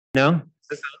No?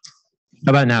 How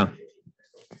about now?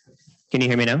 Can you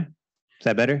hear me now? Is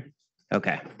that better?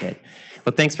 Okay, good.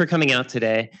 Well, thanks for coming out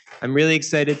today. I'm really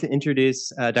excited to introduce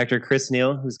Dr. Chris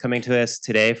Niell, who's coming to us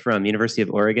today from University of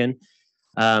Oregon.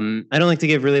 I don't like to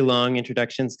give really long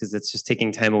introductions because it's just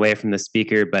taking time away from the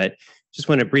speaker, but just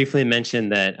want to briefly mention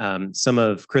that some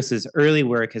of Chris's early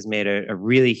work has made a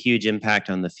really huge impact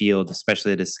on the field,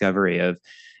 especially the discovery of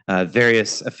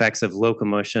various effects of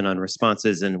locomotion on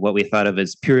responses in what we thought of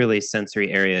as purely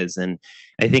sensory areas. And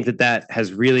I think that that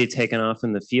has really taken off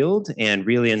in the field and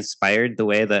really inspired the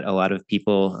way that a lot of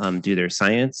people do their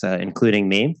science, including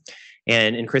me.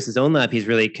 And in Chris's own lab, he's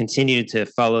really continued to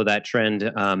follow that trend,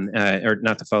 or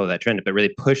not to follow that trend, but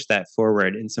really push that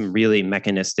forward in some really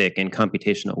mechanistic and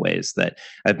computational ways that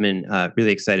I've been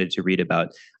really excited to read about.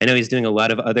 I know he's doing a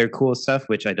lot of other cool stuff,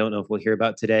 which I don't know if we'll hear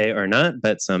about today or not,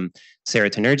 but some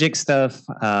serotonergic stuff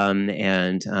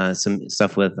and some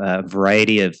stuff with a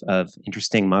variety of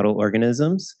interesting model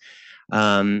organisms.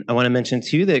 I want to mention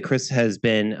too that Chris has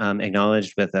been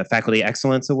acknowledged with a Faculty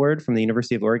Excellence Award from the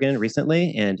University of Oregon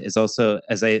recently, and is also,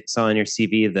 as I saw on your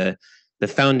CV, the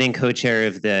founding co-chair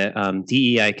of the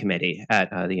DEI committee at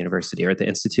the university, or at the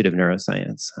Institute of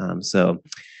Neuroscience. So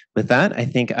with that, I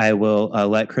think I will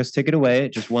let Chris take it away.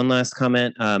 Just one last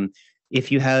comment. If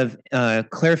you have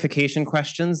clarification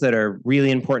questions that are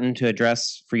really important to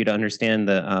address for you to understand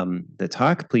the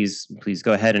talk, please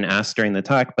go ahead and ask during the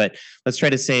talk, but let's try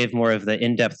to save more of the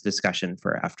in-depth discussion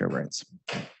for afterwards.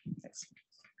 Thanks.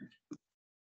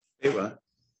 Hey, well,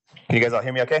 can you guys all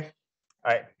hear me okay?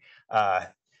 All right.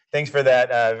 Thanks for that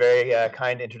very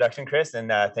kind introduction, Chris,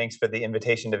 and thanks for the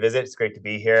invitation to visit. It's great to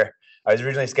be here. I was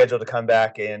originally scheduled to come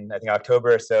back in, I think,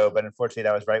 October or so, but unfortunately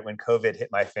that was right when COVID hit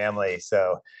my family.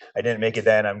 So I didn't make it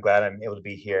then. I'm glad I'm able to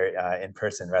be here in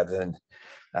person rather than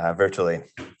virtually.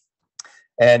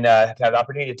 And to have the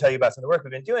opportunity to tell you about some of the work we've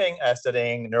been doing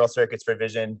studying neural circuits for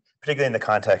vision, particularly in the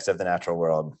context of the natural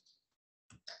world.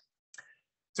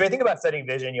 So when you think about studying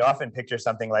vision, you often picture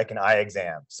something like an eye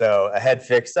exam. So a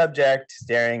head-fixed subject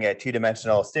staring at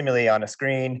two-dimensional stimuli on a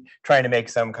screen, trying to make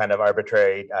some kind of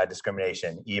arbitrary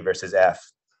discrimination, E versus F.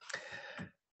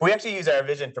 We actually use our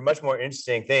vision for much more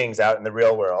interesting things out in the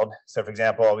real world. So for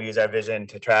example, we use our vision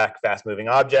to track fast-moving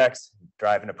objects,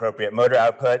 drive an appropriate motor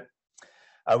output.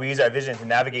 We use our vision to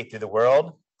navigate through the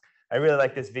world. I really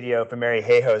like this video from Mary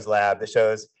Hayhoe's lab that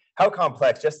shows how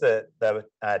complex just the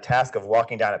task of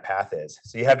walking down a path is.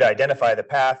 So you have to identify the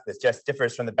path that just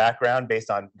differs from the background based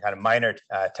on kind of minor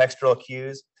textural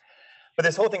cues. But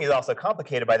this whole thing is also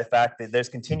complicated by the fact that there's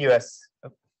continuous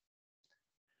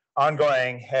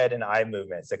ongoing head and eye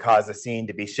movements that cause the scene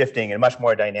to be shifting and much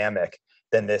more dynamic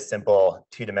than this simple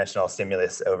two-dimensional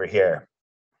stimulus over here.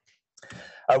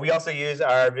 We also use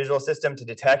our visual system to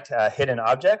detect hidden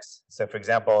objects. So for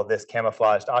example, this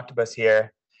camouflaged octopus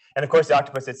here. And of course, the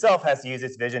octopus itself has to use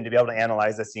its vision to be able to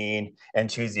analyze the scene and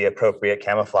choose the appropriate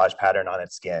camouflage pattern on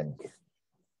its skin.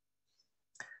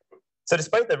 So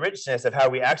despite the richness of how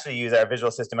we actually use our visual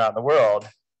system out in the world,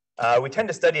 we tend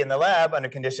to study in the lab under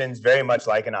conditions very much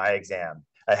like an eye exam,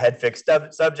 a head-fixed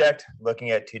subject looking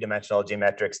at two-dimensional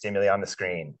geometric stimuli on the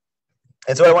screen.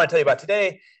 And so what I want to tell you about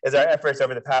today is our efforts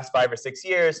over the past 5 or 6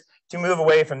 years to move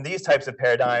away from these types of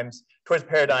paradigms towards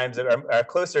paradigms that are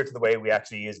closer to the way we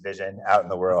actually use vision out in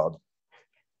the world.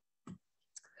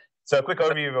 So a quick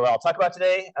overview of what I'll talk about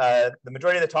today. The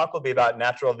majority of the talk will be about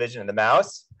natural vision in the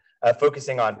mouse,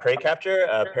 focusing on prey capture,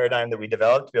 a paradigm that we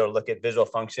developed to be able to look at visual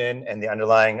function and the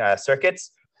underlying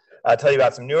circuits. I'll tell you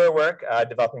about some newer work,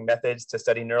 developing methods to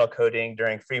study neural coding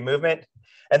during free movement.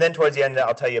 And then towards the end,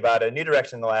 I'll tell you about a new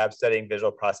direction in the lab studying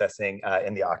visual processing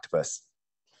in the octopus.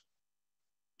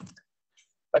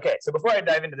 Okay, so before I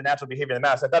dive into the natural behavior of the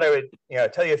mouse, I thought I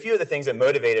would tell you a few of the things that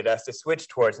motivated us to switch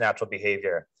towards natural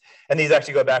behavior. And these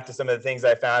actually go back to some of the things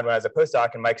I found when I was a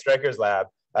postdoc in Mike Stryker's lab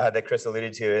that Chris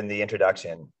alluded to in the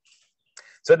introduction.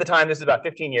 So at the time, this is about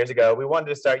 15 years ago, we wanted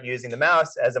to start using the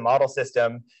mouse as a model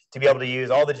system to be able to use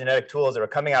all the genetic tools that were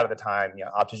coming out at the time,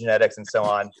 optogenetics and so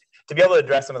on, to be able to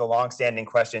address some of the long-standing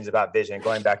questions about vision,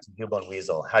 going back to Hubel and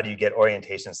Wiesel. How do you get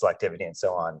orientation selectivity and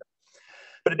so on?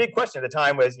 But a big question at the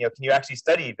time was, can you actually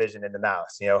study vision in the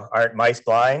mouse? Aren't mice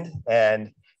blind?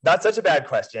 And not such a bad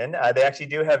question. They actually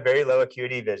do have very low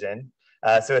acuity vision.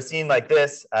 So a scene like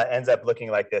this ends up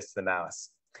looking like this to the mouse.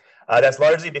 That's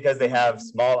largely because they have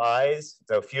small eyes,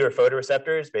 so fewer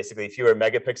photoreceptors, basically fewer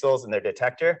megapixels in their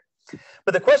detector.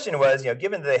 But the question was,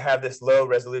 given that they have this low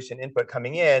resolution input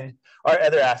coming in, are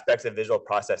other aspects of visual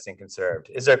processing conserved?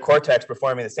 Is their cortex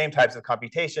performing the same types of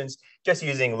computations, just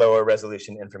using lower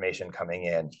resolution information coming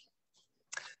in?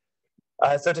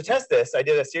 So to test this, I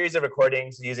did a series of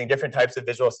recordings using different types of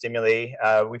visual stimuli.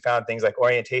 We found things like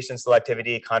orientation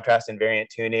selectivity, contrast invariant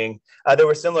tuning that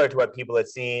were similar to what people had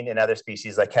seen in other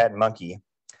species like cat and monkey.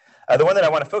 The one that I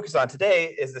want to focus on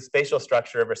today is the spatial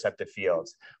structure of receptive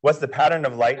fields. What's the pattern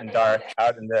of light and dark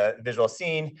out in the visual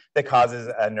scene that causes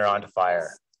a neuron to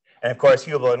fire? And of course,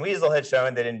 Hubel and Wiesel had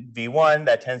shown that in V1,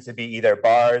 that tends to be either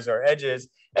bars or edges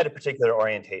at a particular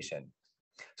orientation.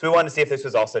 So we wanted to see if this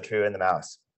was also true in the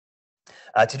mouse.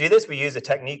 To do this, we use a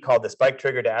technique called the spike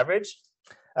triggered average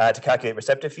to calculate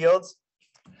receptive fields.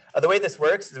 The way this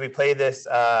works is we play this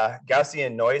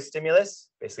Gaussian noise stimulus,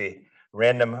 basically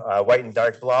random white and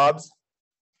dark blobs.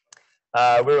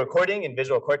 We're recording in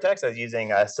visual cortex. I was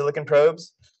using silicon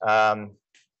probes.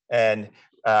 And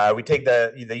we take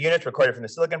the units recorded from the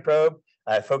silicon probe,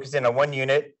 focus in on one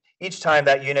unit. Each time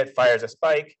that unit fires a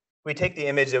spike, we take the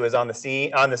image that was on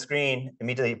the screen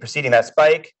immediately preceding that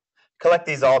spike, collect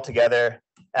these all together,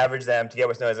 average them to get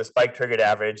what's known as a spike triggered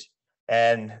average.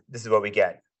 And this is what we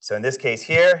get. So in this case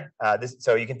here,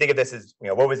 so you can think of this as,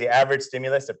 what was the average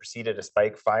stimulus that preceded a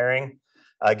spike firing?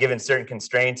 Given certain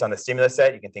constraints on the stimulus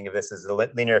set, you can think of this as the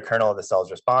linear kernel of the cell's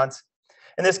response.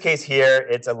 In this case here,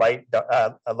 it's a light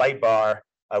bar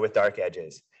with dark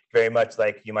edges, very much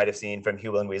like you might have seen from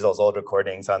Hubel and Wiesel's old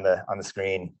recordings on the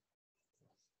screen.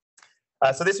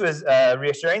 So this was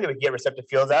reassuring that we could get receptive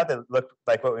fields out that looked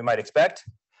like what we might expect.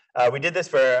 We did this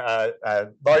for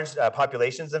large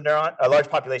population of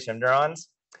neurons.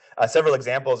 Several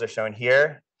examples are shown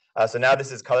here. So now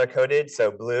this is color coded.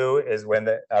 So blue is when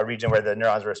the region where the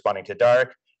neurons are responding to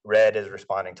dark. Red is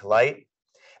responding to light.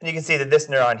 And you can see that this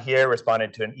neuron here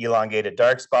responded to an elongated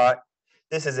dark spot.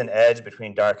 This is an edge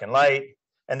between dark and light.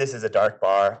 And this is a dark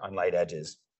bar on light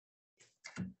edges.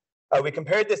 We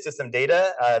compared this to some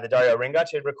data that Dario Ringoc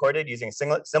had recorded using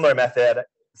similar method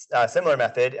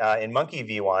in monkey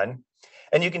V1.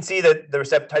 And you can see that the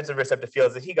types of receptive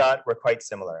fields that he got were quite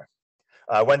similar.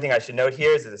 One thing I should note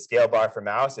here is that the scale bar for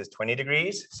mouse is 20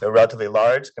 degrees, so relatively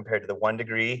large compared to the 1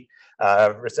 degree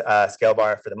scale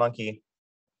bar for the monkey.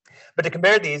 But to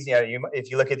compare these,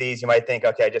 if you look at these, you might think,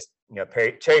 okay, I just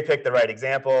cherry picked the right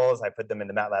examples. I put them in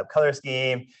the MATLAB color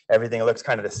scheme. Everything looks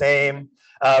kind of the same.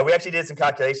 We actually did some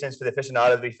calculations for the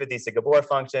aficionados. We fit these to Gabor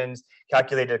functions,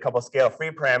 calculated a couple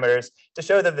scale-free parameters to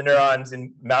show that the neurons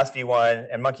in mouse V1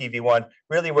 and monkey V1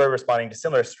 really were responding to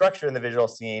similar structure in the visual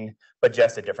scene, but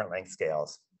just at different length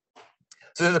scales.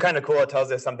 So this is kind of cool. It tells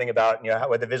us something about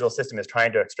what the visual system is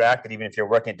trying to extract, that even if you're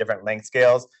working at different length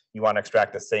scales, you want to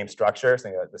extract the same structure,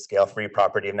 so the scale-free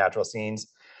property of natural scenes.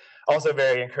 Also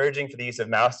very encouraging for the use of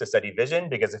mouse to study vision,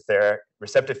 because if their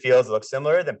receptive fields look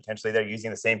similar, then potentially they're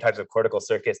using the same types of cortical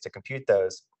circuits to compute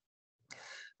those.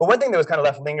 But one thing that was kind of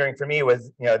left lingering for me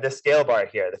was this scale bar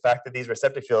here, the fact that these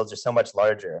receptive fields are so much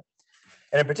larger.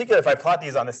 And in particular, if I plot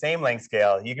these on the same length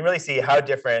scale, you can really see how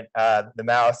different the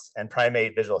mouse and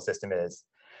primate visual system is.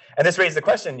 And this raised the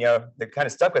question, that kind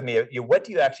of stuck with me. What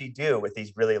do you actually do with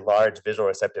these really large visual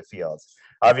receptive fields?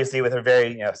 Obviously, with a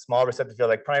very small receptive field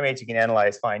like primates, you can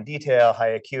analyze fine detail, high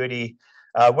acuity.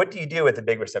 What do you do with a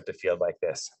big receptive field like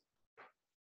this?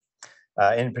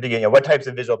 In particular, what types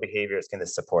of visual behaviors can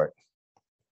this support?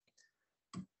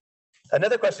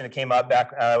 Another question that came up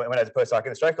back when I was a postdoc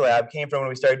in the Stryker lab came from when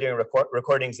we started doing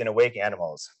recordings in awake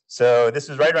animals. So this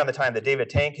was right around the time that David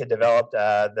Tank had developed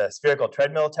the spherical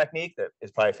treadmill technique that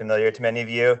is probably familiar to many of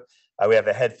you. We have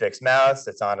a head-fixed mouse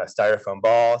that's on a styrofoam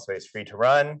ball, so he's free to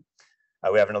run.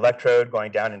 We have an electrode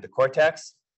going down into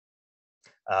cortex.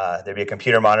 There'd be a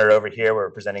computer monitor over here where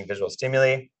we're presenting visual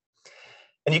stimuli.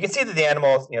 And you can see that the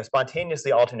animal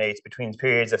spontaneously alternates between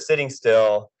periods of sitting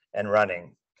still and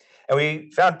running. And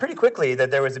we found pretty quickly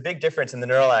that there was a big difference in the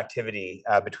neural activity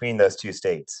between those two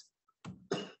states.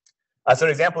 So an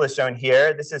example is shown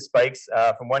here. This is spikes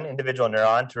from one individual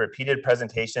neuron to repeated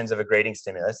presentations of a grading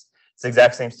stimulus. It's the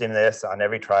exact same stimulus on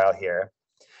every trial here.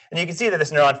 And you can see that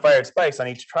this neuron fired spikes on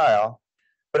each trial.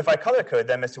 But if I color code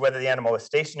them as to whether the animal was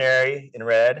stationary in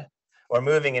red or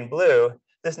moving in blue,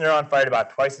 this neuron fired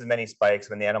about twice as many spikes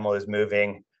when the animal was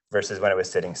moving versus when it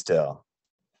was sitting still.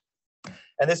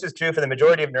 And this was true for the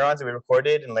majority of neurons that we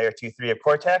recorded in layer 2-3 of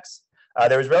cortex.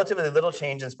 There was relatively little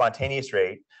change in spontaneous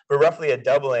rate, but roughly a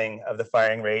doubling of the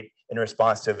firing rate in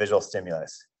response to a visual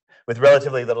stimulus, with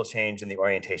relatively little change in the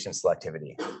orientation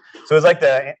selectivity. So it was like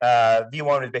the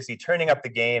V1 was basically turning up the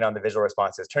gain on the visual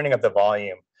responses, turning up the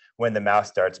volume when the mouse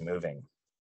starts moving.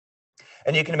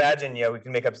 And you can imagine, we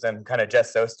can make up some kind of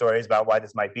just so stories about why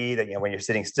this might be, that when you're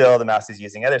sitting still, the mouse is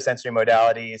using other sensory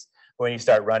modalities. When you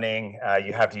start running,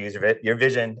 you have to use your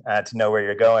vision to know where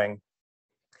you're going.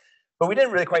 But we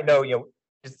didn't really quite know,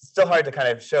 it's still hard to kind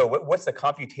of show what's the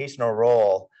computational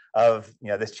role of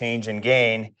this change in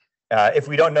gain if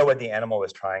we don't know what the animal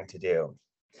was trying to do.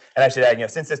 And I should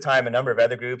add, since this time, a number of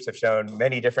other groups have shown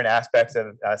many different aspects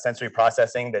of sensory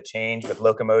processing that change with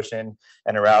locomotion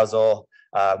and arousal.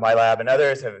 My lab and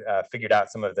others have figured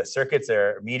out some of the circuits that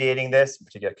are mediating this,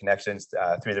 particular connections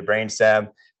through the brainstem,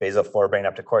 basal forebrain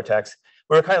up to cortex.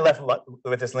 We're kind of left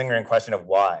with this lingering question of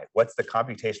why. What's the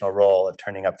computational role of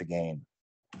turning up the gain?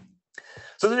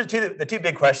 So those are the two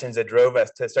big questions that drove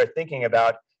us to start thinking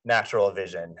about natural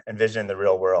vision and vision in the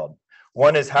real world.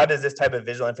 One is, how does this type of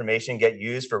visual information get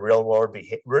used for real world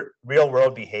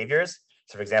behaviors?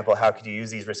 So for example, how could you use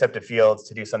these receptive fields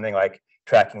to do something like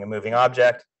tracking a moving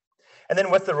object? And then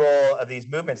what's the role of these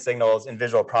movement signals in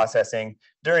visual processing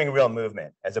during real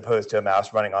movement, as opposed to a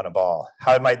mouse running on a ball?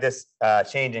 How might this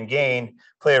change in gain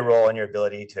play a role in your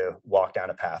ability to walk down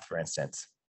a path, for instance?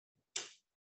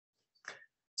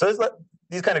 So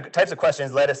these types of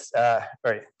questions led us,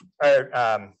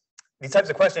 these types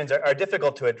of questions are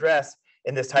difficult to address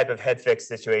in this type of head-fixed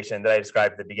situation that I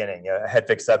described at the beginning, a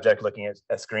head-fixed subject looking at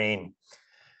a screen.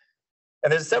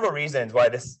 And there's several reasons why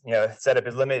this setup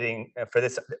is limiting for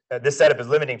this setup is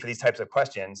limiting for these types of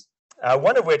questions.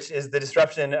 One of which is the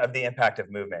disruption of the impact of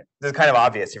movement. This is kind of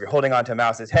obvious. If you're holding onto a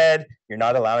mouse's head, you're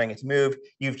not allowing it to move,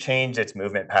 you've changed its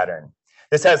movement pattern.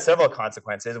 This has several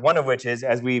consequences, one of which is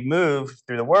as we move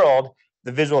through the world,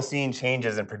 the visual scene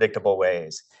changes in predictable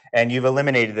ways. And you've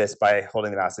eliminated this by holding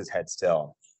the mouse's head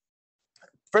still.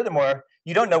 Furthermore,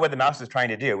 you don't know what the mouse is trying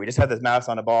to do. We just have this mouse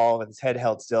on a ball with his head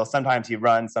held still. Sometimes he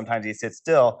runs, sometimes he sits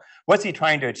still. What's he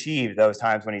trying to achieve those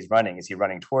times when he's running? Is he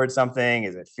running towards something?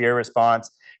 Is it fear response?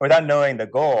 Without knowing the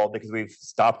goal, because we've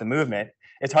stopped the movement,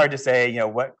 it's hard to say,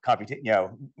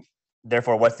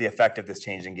 therefore, what's the effect of this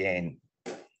change in gain?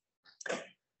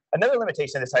 Another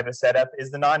limitation of this type of setup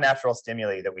is the non-natural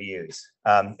stimuli that we use.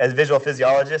 As visual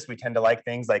physiologists, we tend to like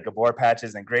things like Gabor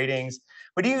patches and gratings,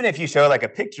 but even if you show like a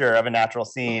picture of a natural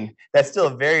scene, that's still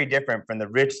very different from the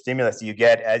rich stimulus you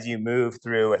get as you move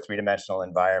through a three-dimensional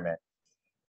environment.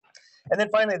 And then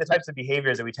finally, the types of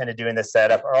behaviors that we tend to do in this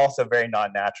setup are also very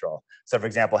non-natural. So for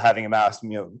example, having a mouse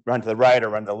run to the right or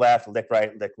run to the left, lick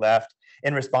right, lick left,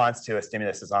 in response to a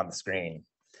stimulus that's on the screen.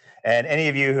 And any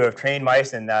of you who have trained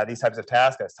mice in these types of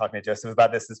tasks, I was talking to Joseph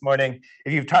about this morning,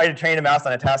 if you've tried to train a mouse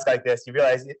on a task like this, you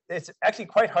realize it's actually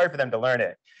quite hard for them to learn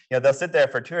it. They'll sit there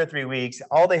for 2 or 3 weeks.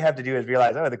 All they have to do is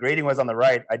realize, oh, the grading was on the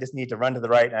right. I just need to run to the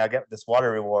right and I'll get this water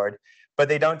reward. But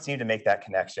they don't seem to make that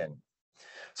connection.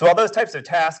 So while those types of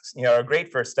tasks are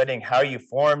great for studying how you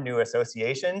form new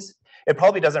associations, it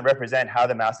probably doesn't represent how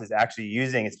the mouse is actually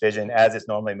using its vision as it's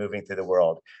normally moving through the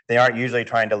world. They aren't usually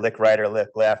trying to lick right or lick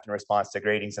left in response to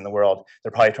gratings in the world.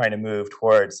 They're probably trying to move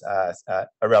towards a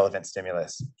relevant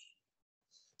stimulus.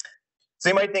 So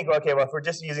you might think, okay, well, if we're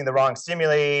just using the wrong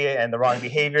stimuli and the wrong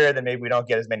behavior, then maybe we don't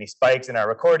get as many spikes in our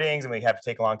recordings and we have to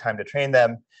take a long time to train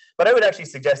them. But I would actually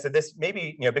suggest that this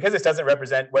maybe, because this doesn't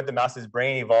represent what the mouse's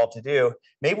brain evolved to do,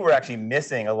 maybe we're actually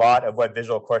missing a lot of what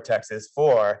visual cortex is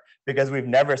for because we've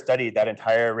never studied that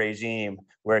entire regime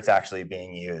where it's actually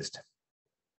being used.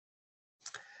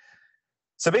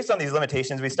 So based on these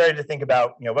limitations, we started to think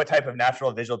about what type of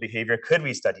natural visual behavior could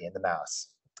we study in the mouse?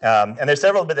 And there's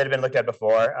several that have been looked at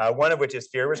before, one of which is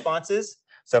fear responses.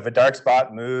 So if a dark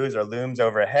spot moves or looms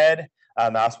overhead, a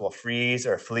mouse will freeze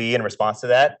or flee in response to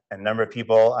that. And a number of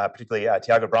people, particularly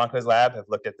Tiago Branco's lab, have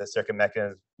looked at the circuit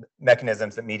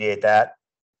mechanisms that mediate that.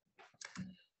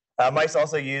 Mice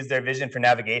also use their vision for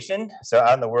navigation. So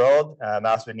out in the world, a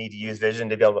mouse would need to use vision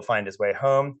to be able to find his way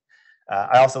home.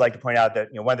 I also like to point out that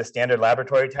one of the standard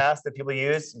laboratory tasks that people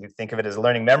use, you think of it as a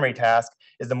learning memory task,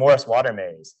 is the Morris water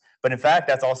maze. But in fact,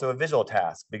 that's also a visual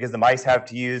task because the mice have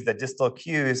to use the distal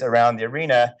cues around the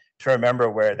arena to remember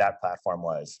where that platform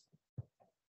was.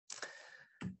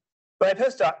 But my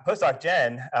postdoc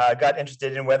Jen got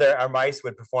interested in whether our mice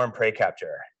would perform prey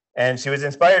capture. And she was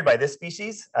inspired by this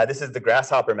species. This is the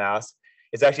grasshopper mouse.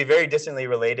 It's actually very distantly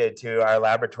related to our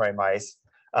laboratory mice.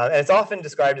 And it's often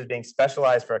described as being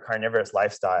specialized for a carnivorous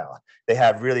lifestyle. They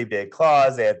have really big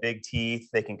claws, they have big teeth,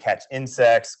 they can catch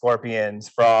insects, scorpions,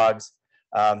 frogs.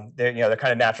 They're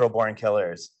kind of natural born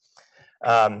killers.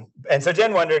 And so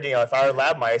Jen wondered, if our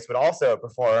lab mice would also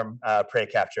perform prey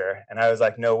capture. And I was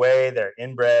like, no way, they're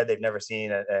inbred, they've never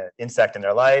seen an insect in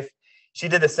their life. She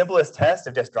did the simplest test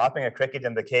of just dropping a cricket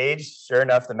in the cage. Sure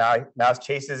enough, the mouse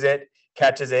chases it,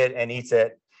 catches it, and eats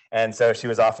it. And so she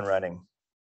was off and running.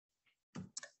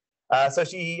 So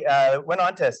she went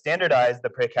on to standardize the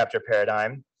prey capture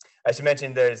paradigm. As she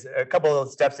mentioned, there's a couple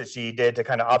of steps that she did to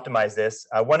kind of optimize this.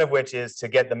 One of which is to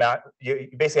get the mouse, you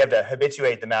basically have to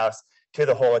habituate the mouse to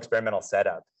the whole experimental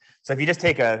setup. So if you just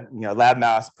take a lab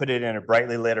mouse, put it in a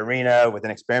brightly lit arena with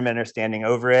an experimenter standing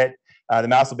over it, the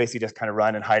mouse will basically just kind of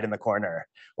run and hide in the corner.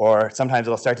 Or sometimes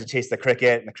it'll start to chase the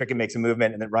cricket, and the cricket makes a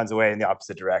movement and then runs away in the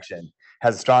opposite direction.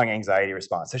 Has a strong anxiety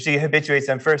response. So she habituates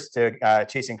them first to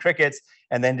chasing crickets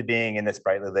and then to being in this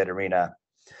brightly lit arena.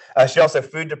 She also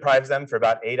food deprives them for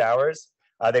about 8 hours.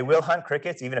 They will hunt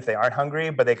crickets even if they aren't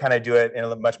hungry, but they kind of do it in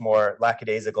a much more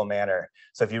lackadaisical manner.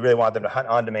 So if you really want them to hunt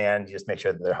on demand, you just make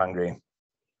sure that they're hungry.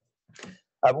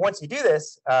 But once you do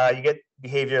this, you get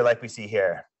behavior like we see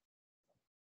here.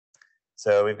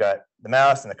 So we've got the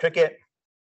mouse and the cricket.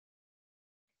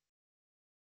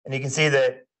 And you can see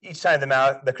that each time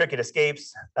the cricket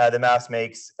escapes, the mouse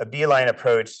makes a beeline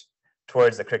approach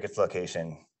towards the cricket's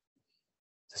location.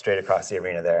 So straight across the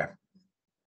arena there.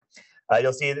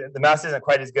 You'll see that the mouse isn't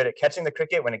quite as good at catching the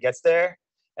cricket when it gets there.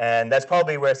 And that's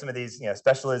probably where some of these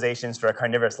specializations for a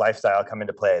carnivorous lifestyle come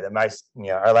into play. The mice,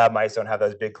 our lab mice don't have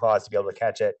those big claws to be able to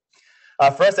catch it.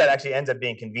 For us, that actually ends up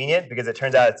being convenient because it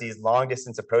turns out it's these long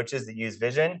distance approaches that use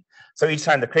vision. So each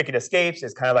time the cricket escapes,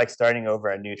 it's kind of like starting over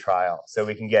a new trial. So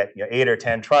we can get 8 or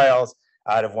 10 trials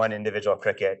out of one individual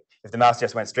cricket. If the mouse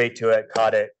just went straight to it,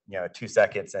 caught it, 2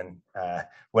 seconds, and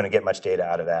wouldn't get much data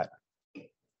out of that.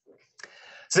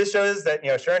 So this shows that,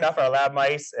 sure enough, our lab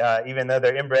mice, even though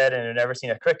they're inbred and have never seen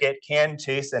a cricket, can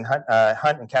chase and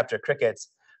hunt and capture crickets.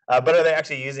 But are they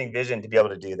actually using vision to be able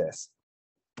to do this?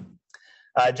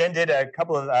 Jen did a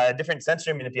couple of different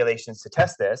sensory manipulations to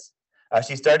test this.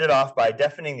 She started off by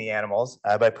deafening the animals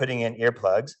by putting in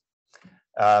earplugs.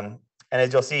 And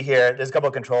as you'll see here, there's a couple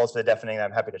of controls for the deafening that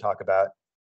I'm happy to talk about.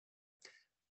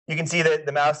 You can see that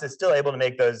the mouse is still able to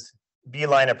make those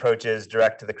beeline approaches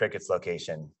direct to the cricket's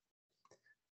location.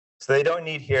 So they don't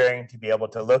need hearing to be able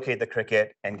to locate the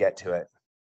cricket and get to it.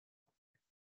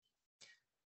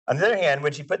 On the other hand,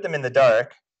 when she put them in the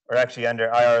dark, or actually under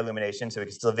IR illumination so we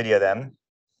can still video them,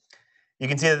 you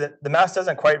can see that the mouse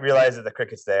doesn't quite realize that the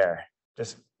cricket's there,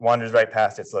 just wanders right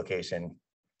past its location.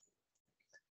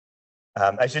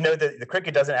 I should note that the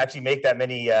cricket doesn't actually make that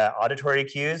many auditory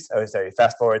cues. Oh, sorry,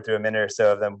 fast forward through a minute or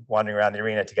so of them wandering around the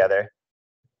arena together.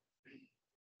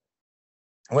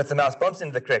 Once the mouse bumps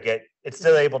into the cricket, it's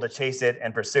still able to chase it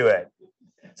and pursue it.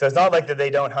 So it's not like that they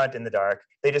don't hunt in the dark.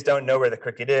 They just don't know where the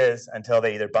cricket is until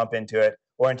they either bump into it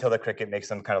or until the cricket makes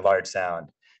some kind of large sound.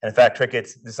 And in fact,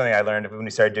 crickets, this is something I learned when we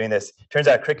started doing this, turns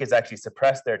out crickets actually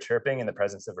suppress their chirping in the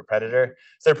presence of a predator.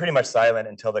 So they're pretty much silent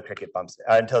until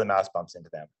until the mouse bumps into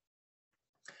them.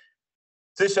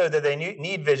 So this showed that they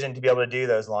need vision to be able to do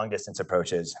those long distance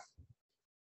approaches.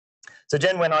 So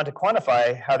Jen went on to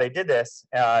quantify how they did this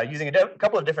using a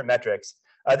couple of different metrics.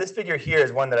 This figure here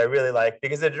is one that I really like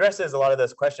because it addresses a lot of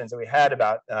those questions that we had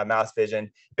about mouse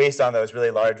vision based on those really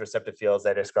large receptive fields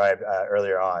I described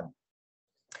earlier on.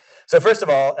 So first of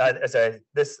all,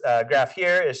 this graph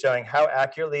here is showing how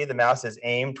accurately the mouse is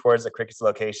aimed towards the cricket's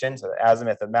location, so the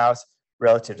azimuth of mouse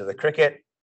relative to the cricket,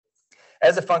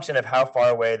 as a function of how far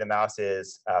away the mouse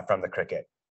is from the cricket.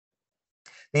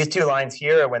 These two lines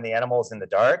here are when the animal is in the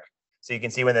dark. So you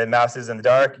can see when the mouse is in the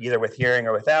dark, either with hearing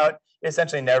or without, it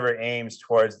essentially never aims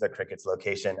towards the cricket's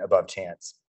location above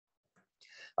chance.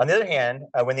 On the other hand,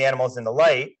 when the animal is in the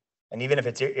light, and even if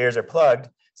its ears are plugged,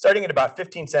 starting at about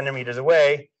 15 centimeters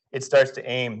away, it starts to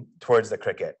aim towards the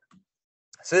cricket.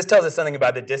 So this tells us something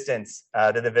about the distance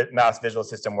that the mouse visual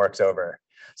system works over.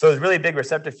 So those really big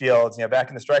receptive fields, back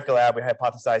in the Stryker lab, we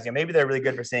hypothesized, maybe they're really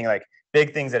good for seeing like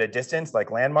big things at a distance,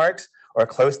 like landmarks, or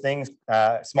close things,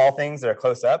 small things that are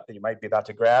close up that you might be about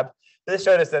to grab. But this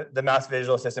showed us that the mouse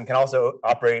visual system can also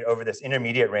operate over this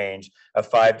intermediate range of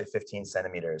 5 to 15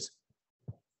 centimeters.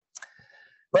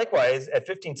 Likewise, at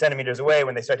 15 centimeters away,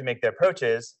 when they start to make their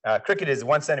approaches, cricket is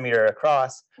 1 centimeter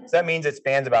across. So that means it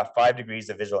spans about 5 degrees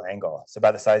of visual angle. So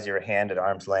about the size of your hand at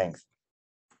arm's length.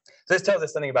 So this tells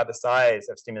us something about the size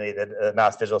of stimuli that the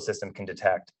mouse visual system can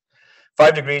detect.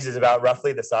 5 degrees is about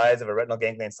roughly the size of a retinal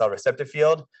ganglion cell receptive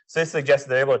field. So this suggests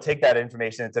that they're able to take that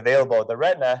information that's available at the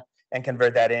retina and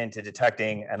convert that into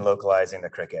detecting and localizing the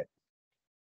cricket.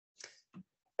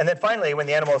 And then finally, when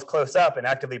the animal is close up and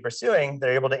actively pursuing,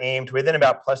 they're able to aim to within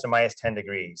about plus or minus 10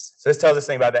 degrees. So this tells us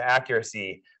something about the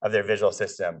accuracy of their visual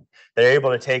system. They're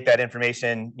able to take that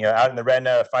information out in the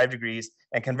retina of 5 degrees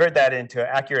and convert that into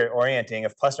accurate orienting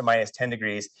of plus or minus 10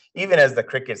 degrees, even as the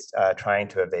cricket's trying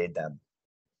to evade them.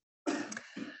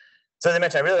 So as I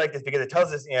mentioned, I really like this because it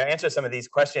tells us, answers some of these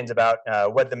questions about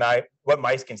what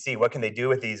mice can see, what can they do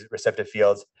with these receptive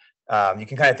fields. You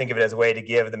can kind of think of it as a way to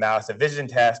give the mouse a vision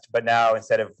test, but now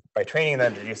instead of by training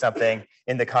them to do something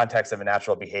in the context of a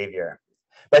natural behavior.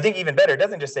 But I think even better, it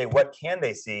doesn't just say what can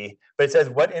they see, but it says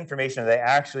what information are they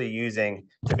actually using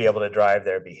to be able to drive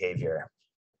their behavior.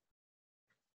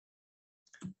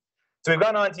 So we've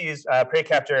gone on to use prey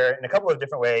capture in a couple of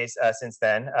different ways since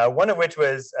then, one of which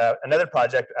was another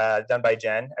project done by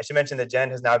Jen. I should mention that Jen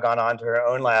has now gone on to her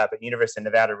own lab at University of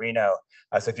Nevada, Reno.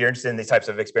 So if you're interested in these types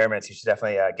of experiments, you should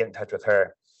definitely get in touch with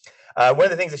her. One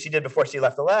of the things that she did before she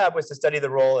left the lab was to study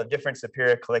the role of different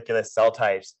superior colliculus cell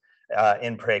types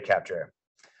in prey capture.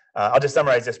 I'll just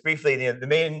summarize this briefly. The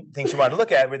main thing she wanted to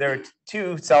look at were there were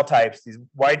two cell types, these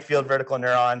wide field vertical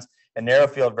neurons and narrow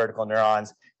field vertical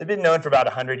neurons. They've been known for about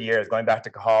 100 years, going back to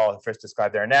Cahal, who first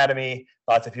described their anatomy.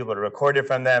 Lots of people had recorded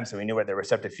from them, so we knew what their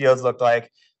receptive fields looked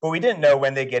like, but we didn't know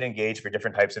when they get engaged for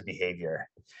different types of behavior.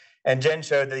 And Jen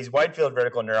showed that these wide field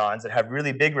vertical neurons that have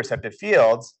really big receptive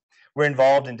fields were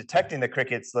involved in detecting that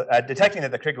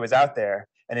the cricket was out there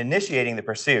and initiating the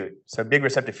pursuit. So big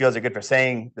receptive fields are good for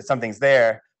saying that something's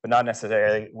there, but not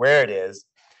necessarily where it is.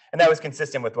 And that was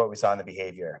consistent with what we saw in the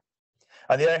behavior.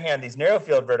 On the other hand, these narrow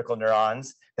field vertical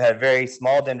neurons that have very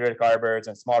small dendritic arbors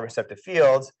and small receptive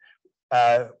fields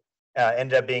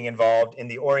ended up being involved in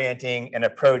the orienting and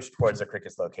approach towards the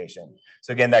cricket's location.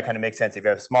 So again, that kind of makes sense. If you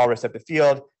have a small receptive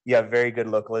field, you have very good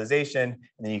localization,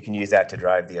 and then you can use that to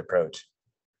drive the approach.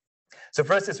 So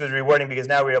for us, this was rewarding because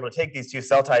now we were able to take these two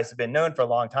cell types that have been known for a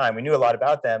long time. We knew a lot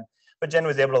about them, but Jen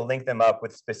was able to link them up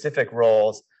with specific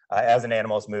roles as an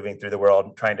animal is moving through the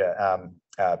world, trying to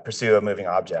pursue a moving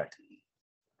object.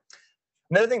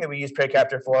 Another thing that we used prey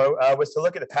capture for was to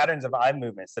look at the patterns of eye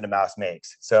movements that a mouse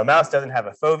makes. So a mouse doesn't have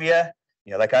a fovea.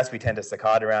 Like us, we tend to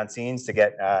saccade around scenes to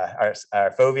get our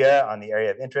fovea on the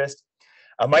area of interest.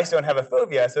 Mice don't have a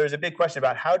fovea, so there's a big question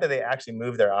about how do they actually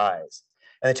move their eyes.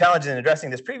 And the challenge in addressing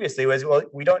this previously was, well,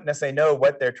 we don't necessarily know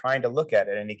what they're trying to look at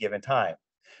any given time.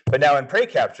 But now in prey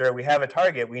capture, we have a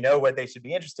target. We know what they should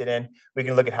be interested in. We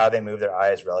can look at how they move their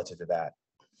eyes relative to that.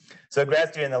 So a grad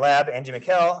student in the lab, Angie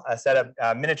McKell, set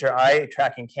up miniature eye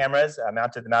tracking cameras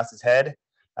mounted to the mouse's head.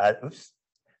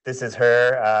 This is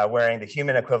her wearing the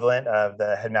human equivalent of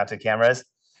the head-mounted cameras.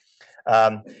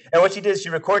 And what she did is she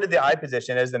recorded the eye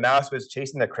position as the mouse was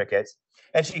chasing the crickets.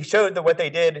 And she showed that what they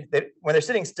did, that when they're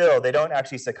sitting still, they don't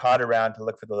actually saccade around to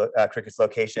look for the cricket's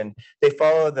location. They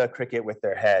follow the cricket with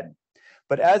their head.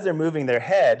 But as they're moving their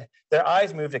head, their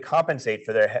eyes move to compensate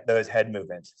for those head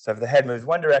movements. So if the head moves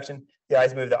one direction, the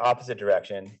eyes move the opposite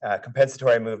direction,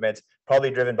 compensatory movements,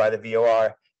 probably driven by the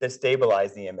VOR, that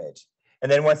stabilize the image.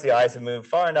 And then once the eyes have moved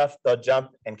far enough, they'll jump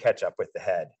and catch up with the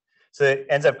head. So it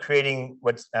ends up creating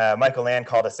what Michael Land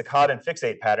called a saccade and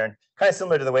fixate pattern, kind of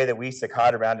similar to the way that we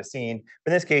saccade around a scene.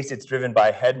 But in this case, it's driven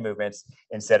by head movements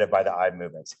instead of by the eye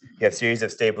movements. You have a series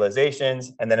of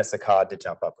stabilizations and then a saccade to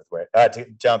jump up with to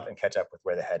jump and catch up with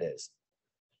where the head is.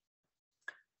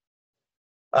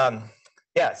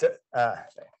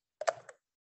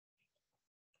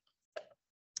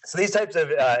 So these types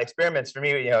of experiments for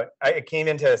me, I came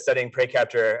into studying prey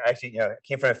capture. Actually,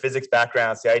 came from a physics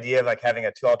background. So the idea of like having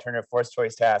a two alternative force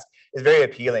choice task is very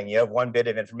appealing. You have one bit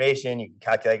of information, you can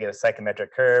calculate, get a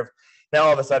psychometric curve. Now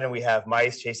all of a sudden we have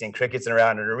mice chasing crickets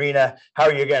around an arena. How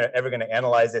are you ever going to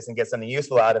analyze this and get something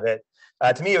useful out of it?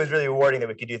 To me, it was really rewarding that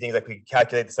we could do things like we could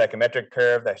calculate the psychometric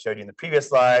curve that I showed you in the previous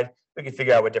slide. We could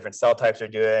figure out what different cell types are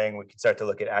doing. We could start to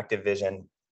look at active vision.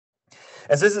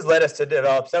 And so this has led us to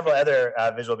develop several other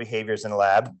visual behaviors in the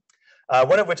lab,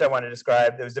 one of which I want to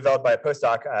describe that was developed by a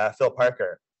postdoc, Phil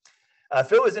Parker.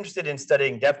 Phil was interested in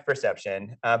studying depth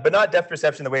perception, but not depth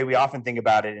perception the way we often think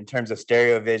about it in terms of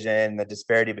stereo vision, the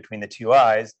disparity between the two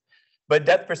eyes, but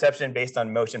depth perception based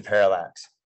on motion parallax.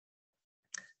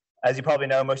 As you probably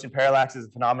know, motion parallax is a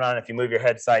phenomenon. If you move your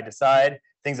head side to side,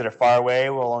 things that are far away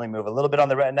will only move a little bit on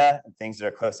the retina, and things that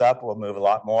are close up will move a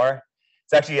lot more.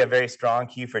 It's actually a very strong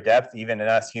cue for depth, even in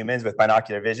us humans with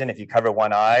binocular vision. If you cover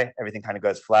one eye, everything kind of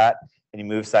goes flat, and you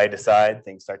move side to side,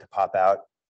 things start to pop out.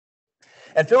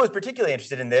 And Phil was particularly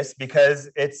interested in this because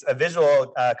it's a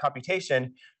visual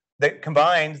computation that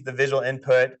combines the visual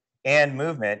input and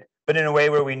movement, but in a way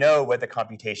where we know what the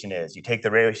computation is. You take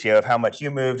the ratio of how much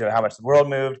you moved and how much the world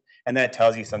moved, and that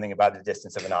tells you something about the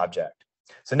distance of an object.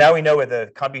 So now we know what the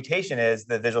computation is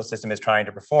the visual system is trying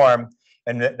to perform,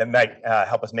 and that might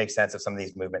help us make sense of some of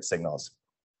these movement signals.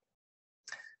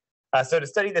 So to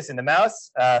study this in the mouse,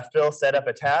 Phil set up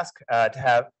a task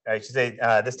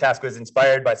this task was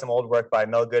inspired by some old work by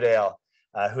Mel Goodale,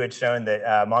 who had shown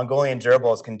that Mongolian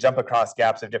gerbils can jump across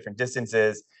gaps of different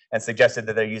distances and suggested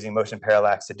that they're using motion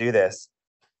parallax to do this.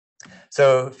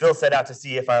 So Phil set out to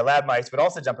see if our lab mice would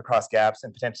also jump across gaps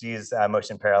and potentially use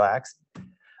motion parallax.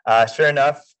 Sure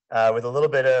enough, with a little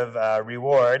bit of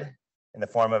reward, in the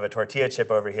form of a tortilla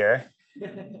chip over here,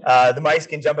 the mice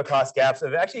can jump across gaps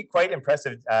of actually quite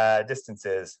impressive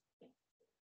distances.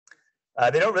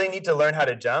 They don't really need to learn how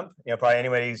to jump. Probably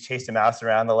anybody who's chased a mouse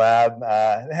around the lab,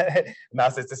 a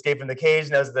mouse that's escaped from the cage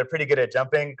knows that they're pretty good at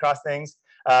jumping across things.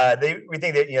 We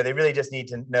think that they really just need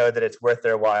to know that it's worth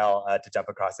their while to jump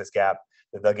across this gap,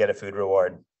 that they'll get a food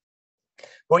reward.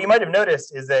 But what you might have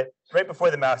noticed is that right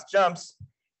before the mouse jumps,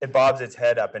 it bobs its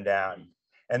head up and down.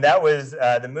 And that was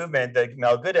the movement that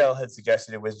Niell had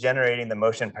suggested. It was generating the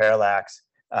motion parallax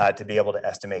to be able to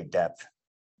estimate depth.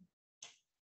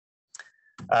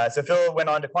 So Phil went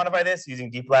on to quantify this using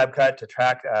deep lab cut to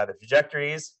track the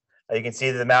trajectories. You can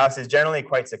see that the mouse is generally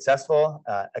quite successful.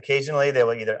 Occasionally, they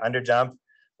will either underjump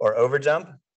or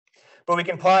overjump. But we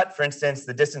can plot, for instance,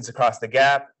 the distance across the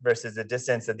gap versus the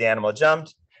distance that the animal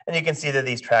jumped. And you can see that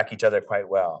these track each other quite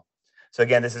well. So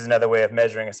again, this is another way of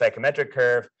measuring a psychometric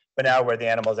curve, but now where the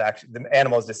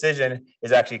animal's decision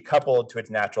is actually coupled to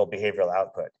its natural behavioral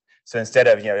output. So instead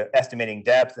of estimating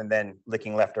depth and then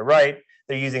looking left or right,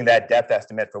 they're using that depth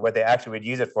estimate for what they actually would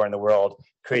use it for in the world,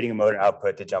 creating a motor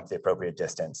output to jump the appropriate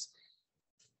distance.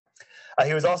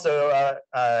 He was also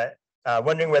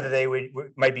wondering whether they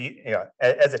might be,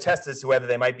 as a test as to whether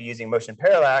they might be using motion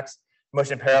parallax.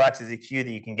 Motion parallax is a cue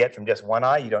that you can get from just one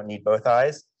eye. You don't need both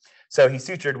eyes. So he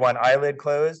sutured one eyelid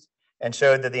closed and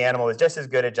showed that the animal was just as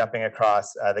good at jumping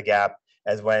across the gap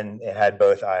as when it had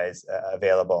both eyes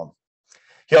available.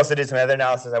 He also did some other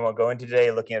analysis I won't go into today,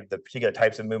 looking at the particular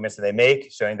types of movements that they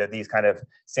make, showing that these kind of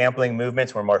sampling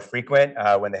movements were more frequent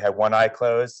when they had one eye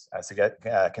closed,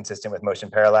 consistent with motion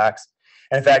parallax.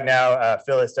 And in fact, now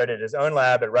Phil has started his own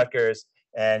lab at Rutgers,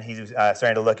 and he's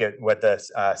starting to look at what the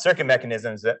circuit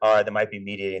mechanisms that might be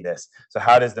mediating this. So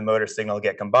how does the motor signal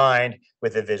get combined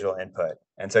with the visual input?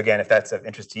 And so again, if that's of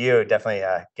interest to you, definitely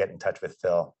get in touch with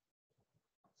Phil.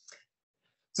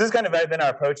 So this has kind of been our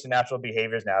approach to natural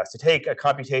behaviors now, is to take a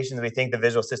computation that we think the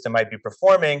visual system might be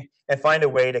performing and find a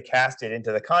way to cast it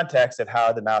into the context of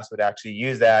how the mouse would actually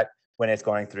use that when it's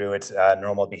going through its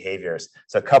normal behaviors.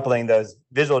 So coupling those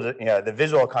the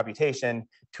visual computation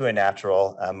to a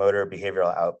natural motor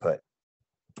behavioral output.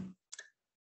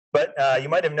 But you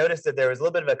might have noticed that there was a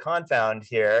little bit of a confound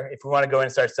here. If we want to go in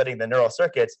and start studying the neural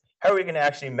circuits, how are we going to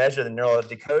actually measure the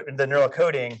neural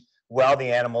coding while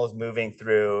the animal is moving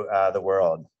through the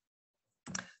world?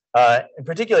 In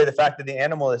particular, the fact that the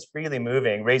animal is freely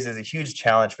moving raises a huge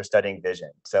challenge for studying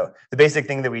vision. So the basic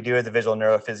thing that we do as a visual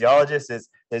neurophysiologist is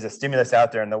there's a stimulus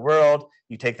out there in the world,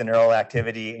 you take the neural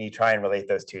activity and you try and relate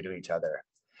those two to each other.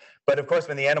 But of course,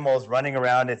 when the animal is running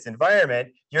around its environment,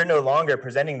 you're no longer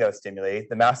presenting those stimuli.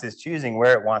 The mouse is choosing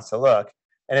where it wants to look.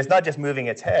 And it's not just moving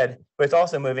its head, but it's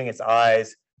also moving its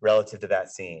eyes relative to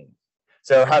that scene.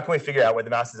 So how can we figure out what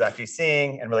the mouse is actually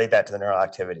seeing and relate that to the neural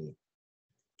activity?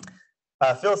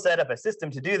 Phil set up a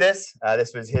system to do this.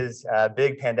 This was his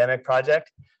big pandemic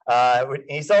project.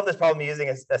 He solved this problem using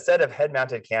a set of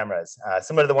head-mounted cameras,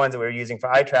 similar to the ones that we were using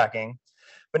for eye tracking.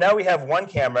 But now we have one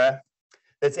camera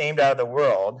that's aimed out of the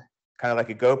world, kind of like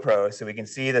a GoPro, so we can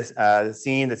see this, the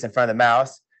scene that's in front of the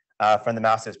mouse from the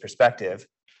mouse's perspective.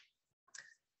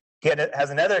 It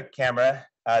has another camera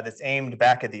that's aimed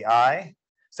back at the eye,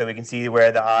 so we can see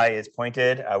where the eye is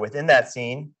pointed within that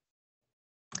scene.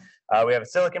 We have a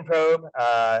silicon probe.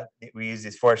 We use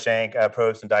these 4-shank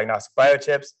probes from diagnostic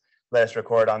biochips. Let us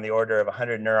record on the order of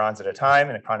 100 neurons at a time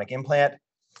in a chronic implant.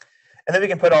 And then we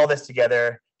can put all this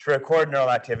together to record neural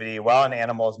activity while an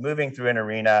animal is moving through an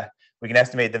arena. We can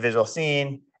estimate the visual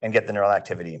scene and get the neural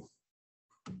activity.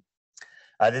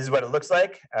 This is what it looks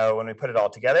like when we put it all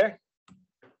together.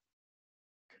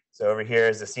 So over here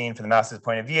is the scene from the mouse's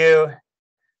point of view.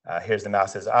 Here's the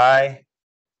mouse's eye.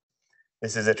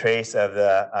 This is a trace of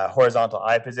the horizontal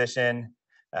eye position.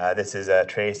 This is a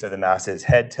trace of the mouse's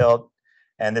head tilt.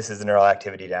 And this is the neural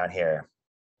activity down here.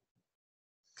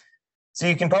 So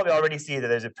you can probably already see that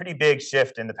there's a pretty big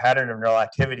shift in the pattern of neural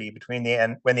activity between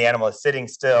when the animal is sitting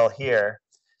still here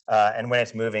and when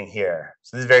it's moving here.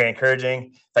 So this is very encouraging.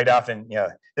 In fact, often,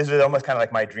 this was almost kind of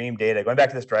like my dream data. Going back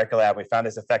to the Stryker lab, we found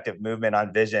this effective movement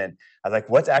on vision. I was like,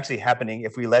 what's actually happening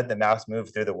if we let the mouse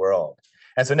move through the world?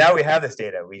 And so now we have this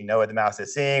data. We know what the mouse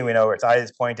is seeing. We know where its eye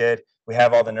is pointed. We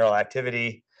have all the neural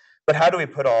activity. But how do we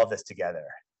put all of this together?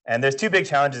 And there's two big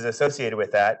challenges associated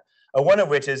with that. One of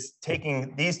which is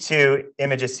taking these two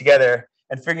images together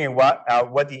and figuring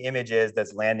out what the image is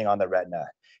that's landing on the retina.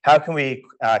 How can we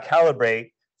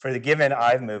calibrate for the given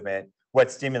eye movement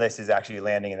what stimulus is actually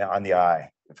landing on the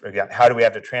eye? How do we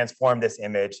have to transform this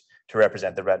image to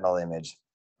represent the retinal image?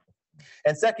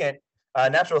 And second,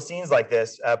 natural scenes like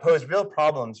this pose real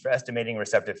problems for estimating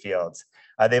receptive fields.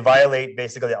 They violate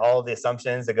basically all of the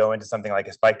assumptions that go into something like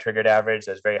a spike-triggered average.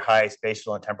 There's very high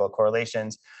spatial and temporal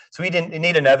correlations. So we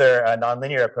need another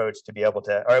nonlinear approach to be able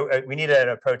to, or we need an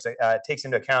approach that takes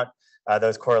into account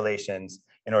those correlations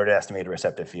in order to estimate a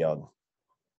receptive field.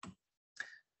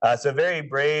 So a very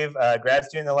brave grad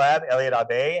student in the lab, Elliot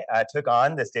Abe, took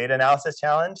on this data analysis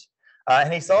challenge.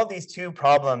 And he solved these two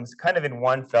problems kind of in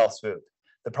one fell swoop.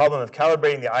 The problem of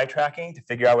calibrating the eye tracking to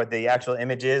figure out what the actual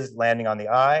image is landing on the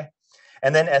eye,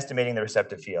 and then estimating the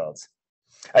receptive fields.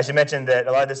 I should mention that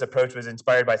a lot of this approach was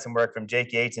inspired by some work from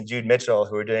Jake Yates and Jude Mitchell,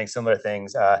 who were doing similar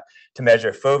things to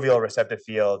measure foveal receptive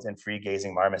fields in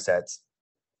free-gazing marmosets.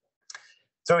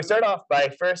 So we start off by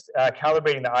first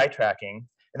calibrating the eye tracking.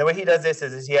 And the way he does this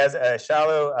is he has a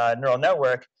shallow neural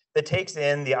network that takes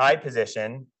in the eye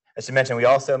position. I should mention, we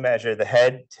also measure the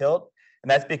head tilt. And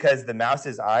that's because the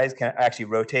mouse's eyes can actually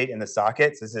rotate in the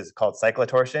sockets. This is called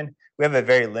cyclotorsion. We have a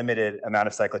very limited amount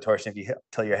of cyclotortion if you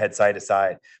tilt your head side to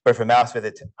side. But for a mouse with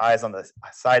its eyes on the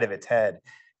side of its head,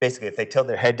 basically if they tilt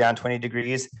their head down 20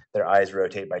 degrees, their eyes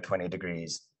rotate by 20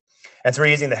 degrees. And so we're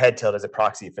using the head tilt as a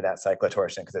proxy for that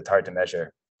cyclotortion because it's hard to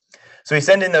measure. So we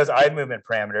send in those eye movement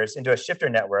parameters into a shifter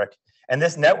network, and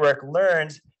this network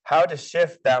learns how to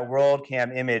shift that world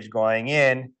cam image going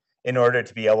in order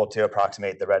to be able to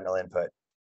approximate the retinal input.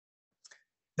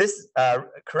 This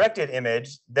corrected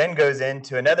image then goes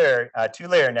into another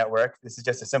two-layer network. This is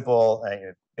just a simple,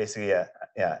 basically,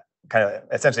 kind of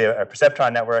essentially a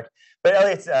perceptron network. But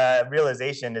Elliott's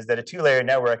realization is that a two-layer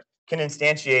network can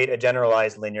instantiate a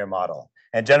generalized linear model.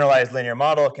 And generalized linear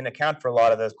model can account for a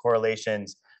lot of those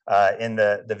correlations in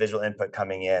the visual input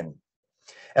coming in.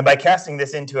 And by casting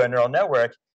this into a neural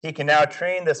network, he can now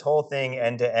train this whole thing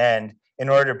end to end in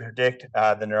order to predict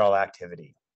the neural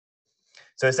activity.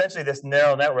 So essentially, this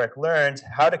neural network learns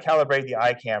how to calibrate the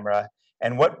eye camera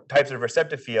and what types of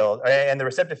receptive field, and the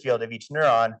receptive field of each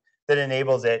neuron that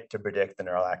enables it to predict the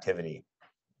neural activity.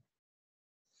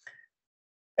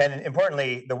 And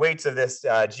importantly, the weights of this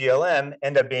GLM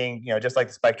end up being, just like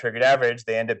the spike-triggered average,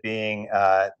 they end up being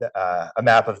a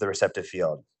map of the receptive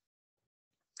field.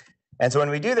 And so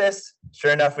when we do this,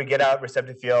 sure enough, we get out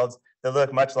receptive fields that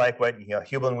look much like what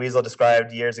Hubel and Wiesel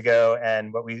described years ago,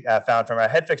 and what we found from our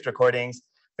head fixed recordings.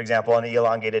 For example, an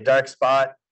elongated dark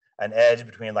spot, an edge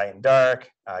between light and dark,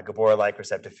 Gabor-like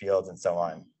receptive fields, and so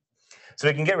on. So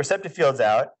we can get receptive fields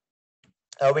out.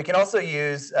 We can also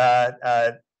use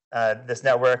this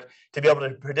network to be able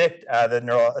to predict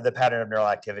the pattern of neural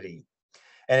activity.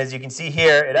 And as you can see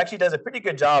here, it actually does a pretty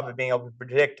good job of being able to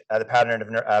predict the pattern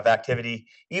of activity,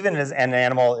 even as an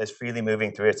animal is freely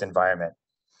moving through its environment.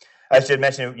 I should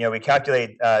mention, we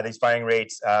calculate these firing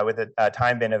rates with a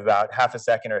time bin of about half a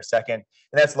second or a second.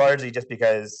 And that's largely just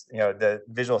because, the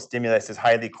visual stimulus is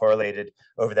highly correlated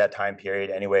over that time period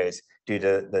anyways, due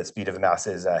to the speed of the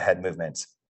mouse's head movements.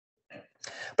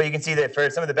 But you can see that for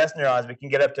some of the best neurons, we can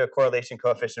get up to a correlation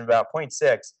coefficient of about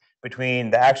 0.6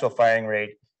 between the actual firing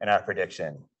rate and our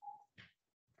prediction,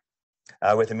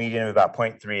 with a median of about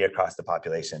 0.3 across the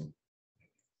population.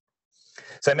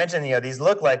 So I mentioned, these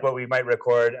look like what we might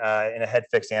record in a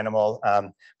head-fixed animal,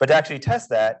 but to actually test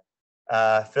that,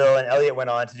 Phil and Elliot went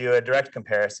on to do a direct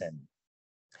comparison.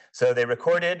 So they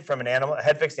recorded from a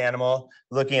head-fixed animal,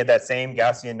 looking at that same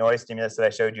Gaussian noise stimulus that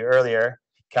I showed you earlier,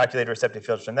 calculated receptive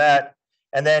fields from that,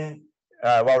 and then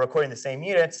while recording the same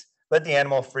units, let the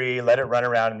animal free, let it run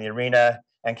around in the arena,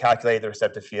 and calculate the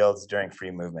receptive fields during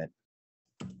free movement.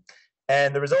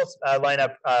 And the results line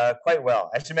up quite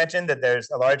well. I should mention that there's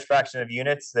a large fraction of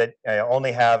units that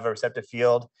only have a receptive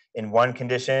field in one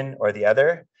condition or the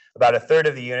other. About a third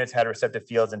of the units had receptive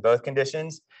fields in both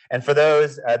conditions. And for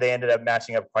those, they ended up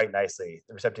matching up quite nicely.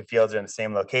 The receptive fields are in the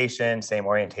same location, same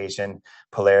orientation,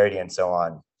 polarity, and so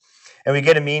on. And we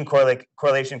get a mean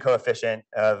correlation coefficient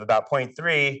of about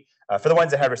 0.3 for the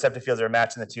ones that have receptive fields that are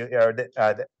matched in the two, or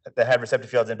that have receptive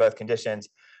fields in both conditions.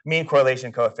 Mean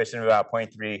correlation coefficient of about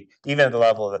 0.3, even at the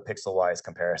level of a pixel-wise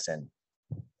comparison.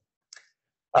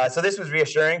 So this was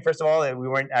reassuring, first of all, that we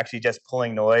weren't actually just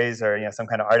pulling noise or some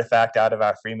kind of artifact out of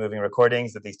our free-moving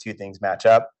recordings, that these two things match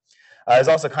up. It was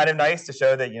also kind of nice to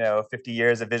show that 50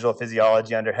 years of visual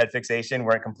physiology under head fixation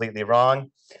weren't completely wrong.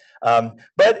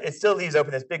 But it still leaves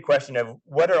open this big question of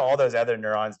what are all those other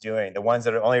neurons doing, the ones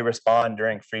that only respond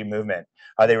during free movement?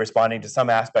 Are they responding to some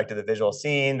aspect of the visual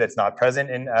scene that's not present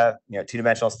in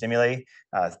two-dimensional stimuli,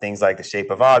 things like the shape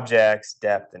of objects,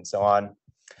 depth, and so on?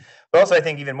 But also, I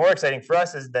think even more exciting for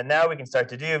us is that now we can start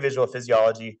to do visual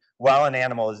physiology while an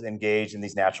animal is engaged in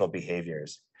these natural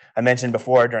behaviors. I mentioned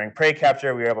before, during prey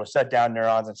capture, we were able to shut down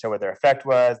neurons and show what their effect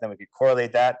was. Then we could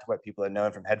correlate that to what people had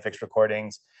known from head fix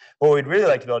recordings. But what we'd really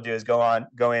like to be able to do is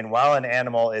go in while an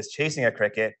animal is chasing a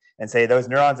cricket and say those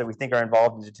neurons that we think are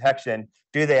involved in detection,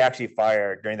 do they actually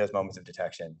fire during those moments of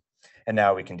detection? And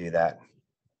now we can do that.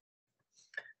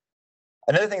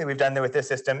 Another thing that we've done with this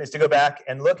system is to go back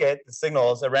and look at the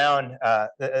signals around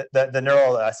the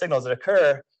neural signals that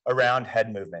occur around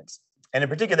head movements. And in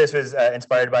particular, this was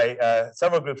inspired by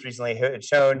several groups recently who had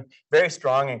shown very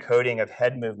strong encoding of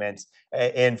head movements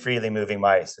in freely moving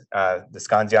mice. The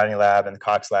Scanziani lab and the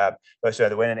Cox lab both show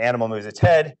that when an animal moves its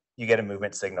head, you get a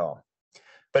movement signal.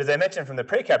 But as I mentioned from the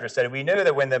prey capture study, we know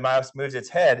that when the mouse moves its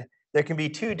head, there can be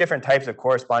two different types of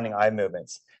corresponding eye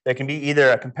movements. There can be either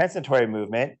a compensatory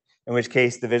movement, in which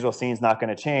case the visual scene is not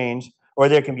going to change, or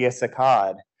there can be a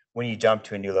saccade when you jump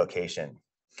to a new location.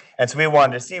 And so we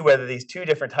wanted to see whether these two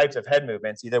different types of head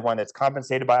movements, either one that's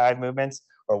compensated by eye movements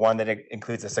or one that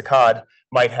includes a saccade,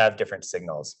 might have different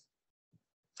signals.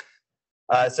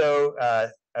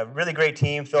 A really great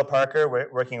team, Phil Parker,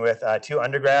 working with two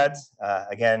undergrads,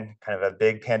 again, kind of a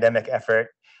big pandemic effort,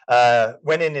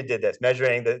 went in and did this,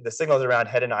 measuring the signals around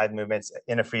head and eye movements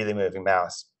in a freely moving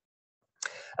mouse.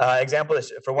 Example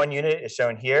for one unit is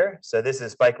shown here. So this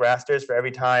is spike rasters for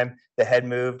every time the head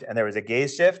moved and there was a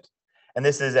gaze shift. And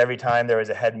this is every time there was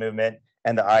a head movement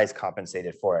and the eyes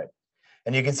compensated for it.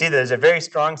 And you can see that there's a very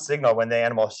strong signal when the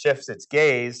animal shifts its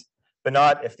gaze, but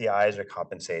not if the eyes are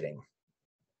compensating.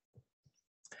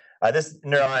 This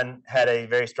neuron had a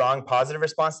very strong positive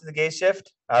response to the gaze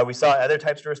shift. We saw other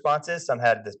types of responses. Some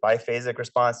had this biphasic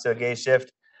response to a gaze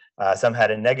shift. Some had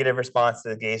a negative response to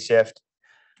the gaze shift.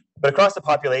 But across the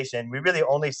population, we really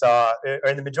only saw, or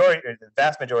in the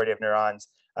vast majority of neurons,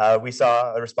 we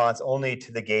saw a response only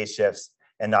to the gaze shifts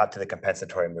and not to the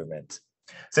compensatory movements.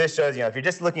 So this shows, if you're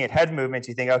just looking at head movements,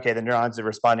 you think, okay, the neurons are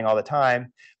responding all the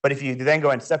time. But if you then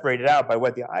go and separate it out by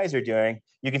what the eyes are doing,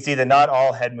 you can see that not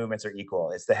all head movements are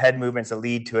equal. It's the head movements that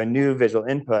lead to a new visual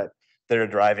input that are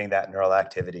driving that neural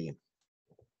activity.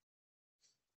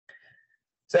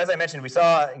 So as I mentioned, we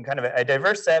saw in kind of a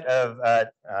diverse set of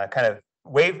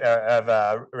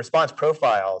response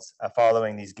profiles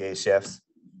following these gaze shifts.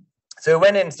 So we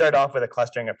went in and started off with a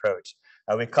clustering approach.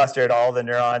 We clustered all the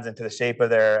neurons into the shape of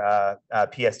their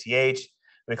PSTH.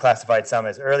 We classified some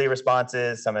as early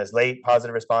responses, some as late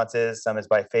positive responses, some as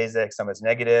biphasic, some as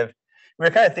negative. We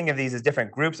were kind of thinking of these as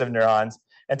different groups of neurons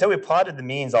until we plotted the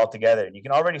means all together. And you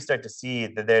can already start to see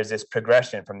that there's this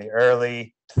progression from the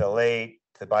early to the late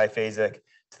to the biphasic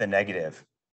to the negative.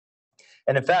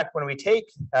 And in fact, when we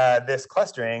take this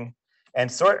clustering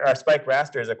and sort our spike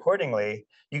rasters accordingly,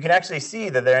 you can actually see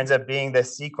that there ends up being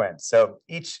this sequence. So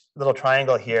each little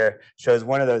triangle here shows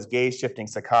one of those gaze shifting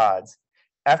saccades.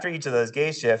 After each of those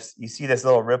gaze shifts, you see this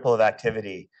little ripple of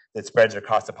activity that spreads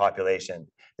across the population.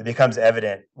 It becomes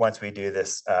evident once we do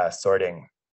this sorting.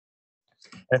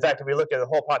 And in fact, if we look at the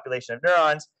whole population of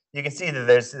neurons, you can see that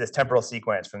there's this temporal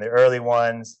sequence from the early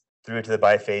ones through to the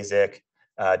biphasic,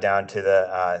 down to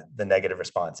the negative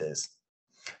responses.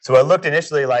 So what looked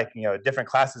initially like different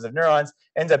classes of neurons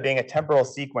ends up being a temporal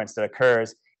sequence that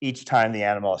occurs each time the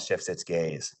animal shifts its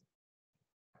gaze.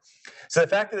 So the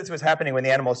fact that this was happening when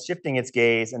the animal is shifting its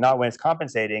gaze and not when it's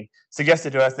compensating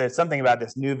suggested to us that it's something about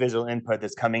this new visual input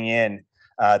that's coming in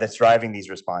that's driving these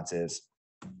responses.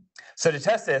 So to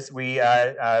test this, we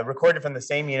recorded from the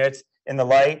same units in the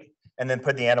light and then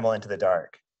put the animal into the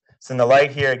dark. So in the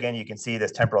light here, again, you can see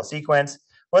this temporal sequence.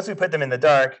 Once we put them in the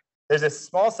dark, there's a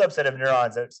small subset of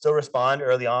neurons that still respond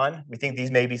early on. We think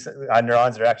these may be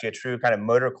neurons that are actually a true kind of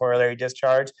motor corollary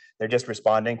discharge. They're just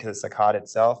responding to the saccade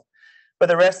itself. But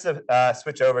the rest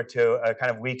switch over to a kind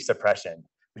of weak suppression,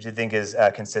 which I think is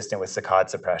consistent with saccade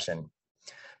suppression.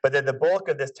 But the bulk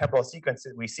of this temporal sequence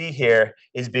that we see here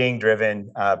is being driven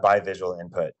by visual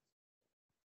input.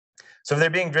 So if they're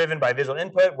being driven by visual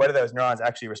input, what are those neurons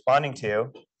actually responding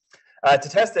to? To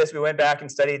test this, we went back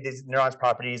and studied these neurons'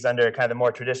 properties under kind of the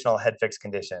more traditional head fix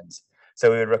conditions. So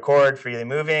we would record freely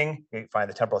moving, we find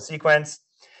the temporal sequence,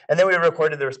 and then we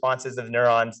recorded the responses of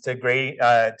neurons to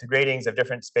gratings of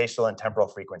different spatial and temporal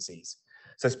frequencies.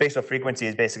 So spatial frequency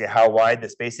is basically how wide the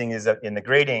spacing is in the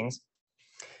gratings.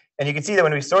 And you can see that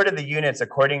when we sorted the units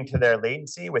according to their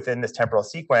latency within this temporal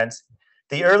sequence,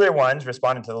 the earlier ones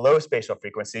responded to the low spatial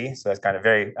frequency, so that's kind of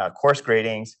very coarse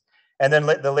gratings. And then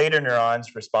the later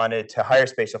neurons responded to higher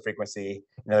spatial frequency,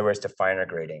 in other words, to finer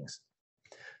gratings.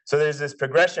 So there's this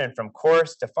progression from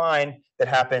coarse to fine that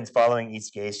happens following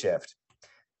each gaze shift,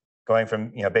 going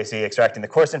from basically extracting the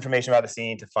coarse information about the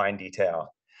scene to fine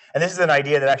detail. And this is an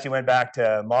idea that actually went back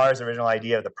to Maher's original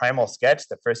idea of the primal sketch,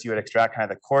 that first you would extract kind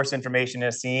of the coarse information in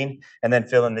a scene and then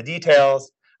fill in the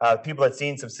details. People had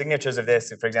seen some signatures of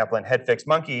this, for example, in head-fixed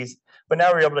monkeys, but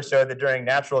now we're able to show that during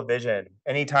natural vision,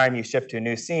 anytime you shift to a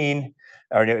new scene,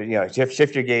 or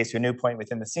shift your gaze to a new point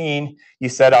within the scene, you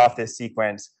set off this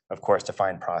sequence of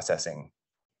coarse-defined processing.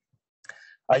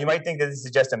 You might think that this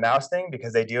is just a mouse thing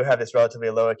because they do have this relatively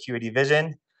low acuity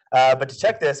vision. But to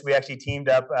check this, we actually teamed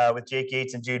up with Jake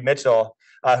Yates and Jude Mitchell,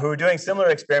 who were doing similar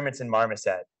experiments in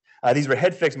marmoset. These were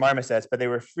head-fixed marmosets, but they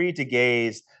were free to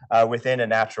gaze within a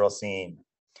natural scene.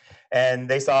 And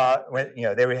they saw,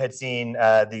 they had seen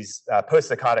these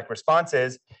post-psychotic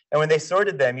responses. And when they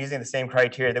sorted them using the same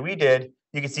criteria that we did,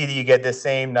 you can see that you get this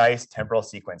same nice temporal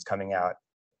sequence coming out.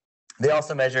 They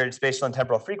also measured spatial and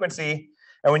temporal frequency.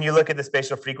 And when you look at the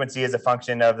spatial frequency as a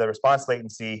function of the response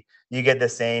latency, you get the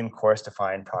same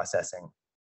coarse-defined processing.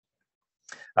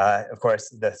 Of course,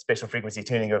 the spatial frequency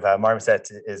tuning of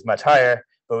marmosets is much higher,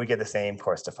 but we get the same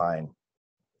coarse-defined.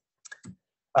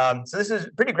 So this is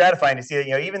pretty gratifying to see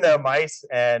that, even though mice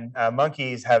and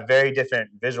monkeys have very different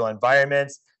visual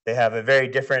environments, they have a very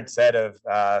different set of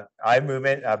eye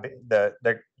movement.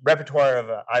 The repertoire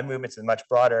of eye movements is much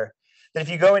broader. That if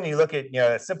you go and you look at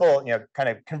a simple, kind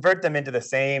of convert them into the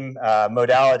same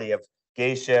modality of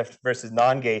gaze shift versus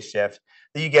non-gaze shift,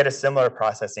 that you get a similar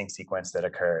processing sequence that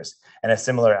occurs and a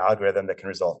similar algorithm that can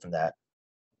result from that.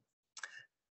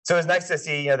 So it was nice to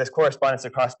see this correspondence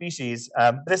across species.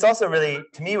 But this also really,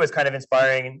 to me, was kind of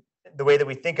inspiring the way that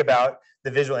we think about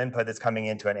the visual input that's coming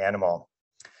into an animal.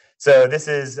 So this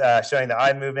is showing the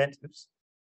eye movement. Oops.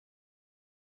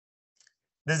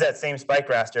 This is that same spike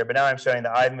raster, but now I'm showing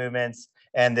the eye movements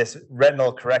and this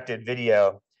retinal corrected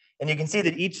video. And you can see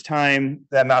that each time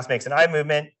that mouse makes an eye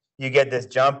movement, you get this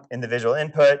jump in the visual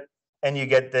input, and you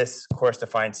get this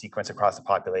coarse-defined sequence across the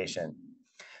population.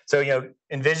 So,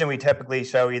 in vision, we typically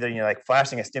show either, like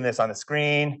flashing a stimulus on the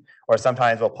screen, or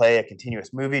sometimes we'll play a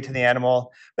continuous movie to the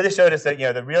animal. But this showed us that,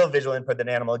 the real visual input that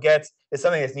an animal gets is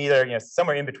something that's neither,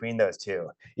 somewhere in between those two.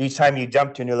 Each time you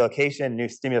jump to a new location, new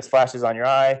stimulus flashes on your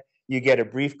eye, you get a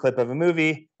brief clip of a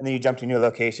movie, and then you jump to a new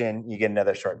location, you get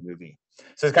another short movie.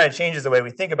 So it kind of changes the way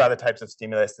we think about the types of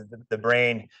stimulus that the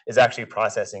brain is actually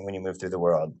processing when you move through the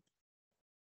world.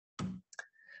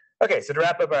 Okay, so to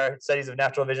wrap up our studies of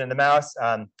natural vision in the mouse,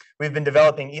 we've been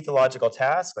developing ethological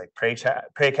tasks like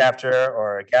prey capture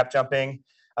or gap jumping.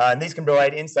 And these can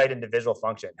provide insight into visual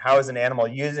function. How is an animal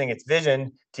using its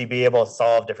vision to be able to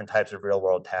solve different types of real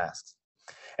world tasks?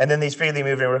 And then these freely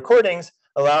moving recordings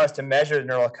allow us to measure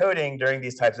neural coding during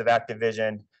these types of active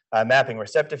vision, mapping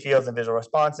receptive fields and visual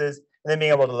responses, and then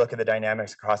being able to look at the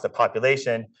dynamics across the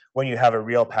population when you have a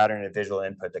real pattern of visual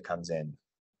input that comes in.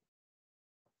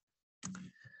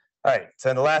 All right, so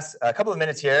in the last couple of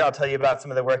minutes here, I'll tell you about some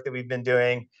of the work that we've been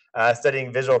doing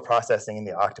studying visual processing in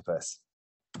the octopus.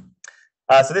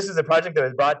 So this is a project that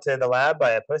was brought to the lab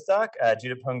by a postdoc,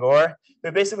 Judith Pungor,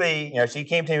 who basically, she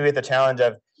came to me with the challenge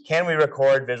of, can we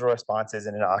record visual responses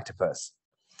in an octopus?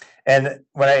 And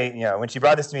when she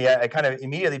brought this to me, I kind of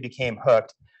immediately became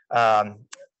hooked.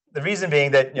 The reason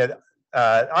being that,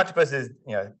 octopuses,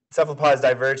 cephalopods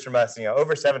diverged from us,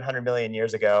 over 700 million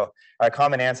years ago. Our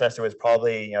common ancestor was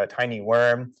probably, a tiny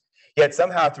worm. Yet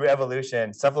somehow through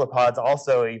evolution, cephalopods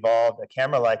also evolved a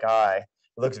camera-like eye.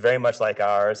 It looks very much like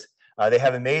ours. They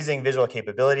have amazing visual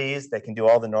capabilities. They can do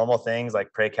all the normal things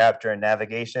like prey capture and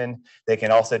navigation. They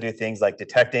can also do things like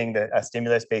detecting a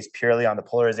stimulus based purely on the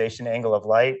polarization angle of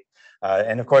light.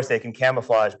 And of course, they can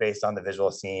camouflage based on the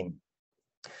visual scene.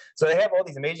 So they have all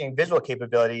these amazing visual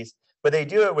capabilities, but they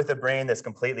do it with a brain that's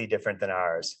completely different than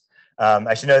ours.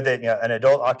 I should note that an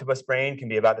adult octopus brain can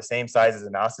be about the same size as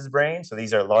a mouse's brain. So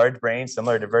these are large brains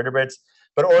similar to vertebrates,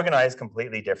 but organized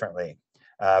completely differently.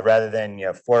 Rather than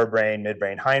forebrain,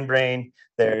 midbrain, hindbrain,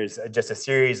 there's just a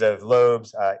series of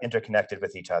lobes interconnected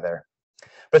with each other.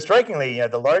 But strikingly,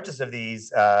 the largest of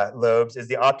these lobes is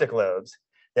the optic lobes.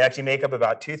 They actually make up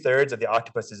about 2/3 of the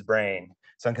octopus's brain.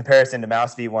 So in comparison to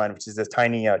mouse V1, which is this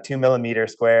tiny 2 millimeter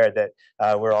square that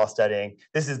we're all studying,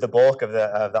 this is the bulk of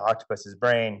the octopus's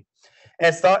brain. And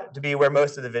it's thought to be where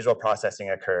most of the visual processing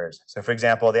occurs. So for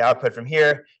example, the output from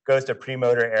here goes to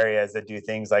premotor areas that do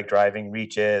things like driving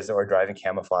reaches or driving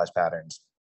camouflage patterns.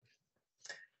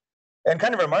 And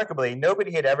kind of remarkably,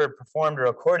 nobody had ever performed a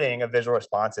recording of visual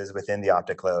responses within the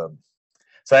optic lobe.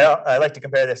 So I like to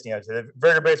compare this, to the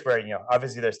vertebrates where,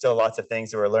 obviously there's still lots of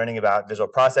things that we're learning about visual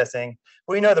processing.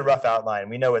 But we know the rough outline.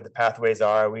 We know what the pathways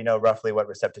are. We know roughly what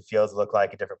receptive fields look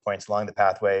like at different points along the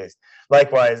pathways.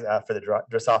 Likewise, for the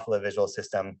Drosophila visual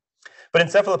system. But in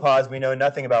cephalopods, we know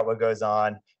nothing about what goes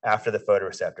on after the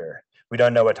photoreceptor. We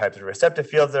don't know what types of receptive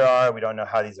fields there are. We don't know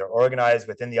how these are organized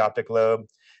within the optic lobe.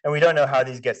 And we don't know how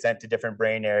these get sent to different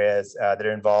brain areas that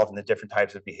are involved in the different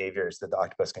types of behaviors that the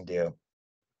octopus can do.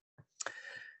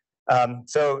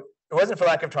 So it wasn't for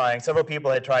lack of trying. Several people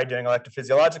had tried doing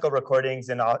electrophysiological recordings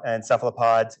in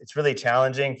cephalopods. It's really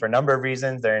challenging for a number of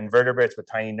reasons. They're invertebrates with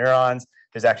tiny neurons.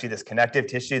 There's actually this connective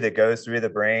tissue that goes through the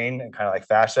brain and kind of like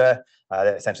fascia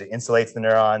that essentially insulates the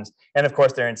neurons. And of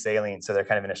course, they're in saline, so they're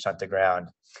kind of in a shunted ground.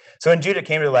 So when Judith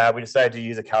came to the lab, we decided to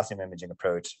use a calcium imaging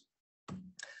approach.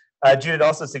 Judith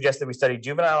also suggested we study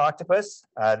juvenile octopus.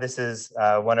 This is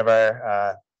one of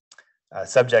our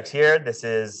subjects here. This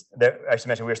is, I should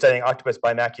mention, we were studying Octopus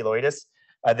bimaculoides.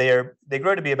 They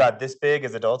grow to be about this big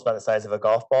as adults, about the size of a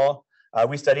golf ball.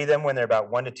 We study them when they're about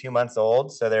 1 to 2 months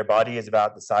old. So their body is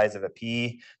about the size of a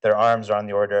pea. Their arms are on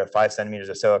the order of 5 centimeters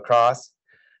or so across.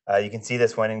 You can see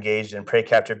this one engaged in prey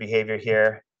capture behavior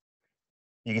here.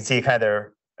 You can see kind of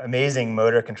their amazing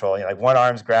motor control. You know, like one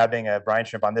arm's grabbing a brine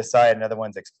shrimp on this side, another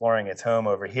one's exploring its home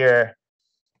over here.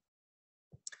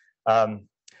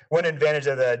 One advantage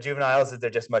of the juveniles is they're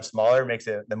just much smaller, makes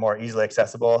them more easily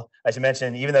accessible. I should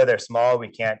mention, even though they're small, we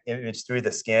can't image through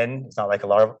the skin. It's not like a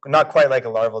larval, not quite like a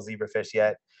larval zebrafish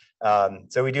yet.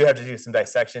 So we do have to do some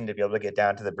dissection to be able to get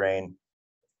down to the brain.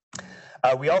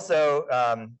 We also,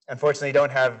 unfortunately,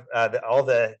 don't have all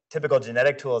the typical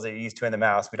genetic tools that you're used to in the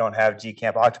mouse. We don't have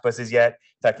GCamp octopuses yet.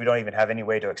 In fact, we don't even have any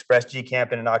way to express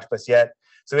GCamp in an octopus yet.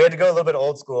 So we had to go a little bit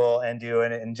old school and do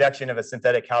an injection of a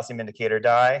synthetic calcium indicator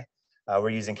dye.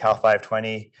 We're using Cal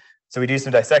 520. So we do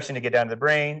some dissection to get down to the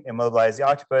brain, immobilize the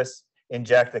octopus,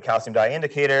 inject the calcium dye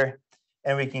indicator,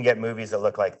 and we can get movies that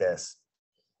look like this.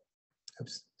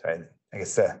 Oops, sorry, I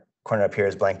guess the corner up here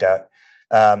is blanked out.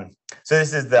 So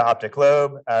this is the optic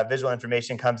lobe. Visual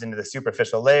information comes into the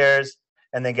superficial layers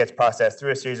and then gets processed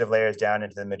through a series of layers down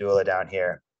into the medulla down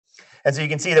here. And so you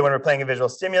can see that when we're playing a visual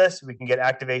stimulus, we can get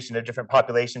activation of different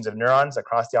populations of neurons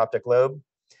across the optic lobe.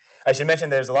 I should mention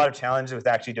there's a lot of challenges with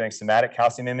actually doing somatic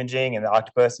calcium imaging in the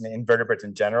octopus and invertebrates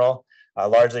in general,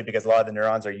 largely because a lot of the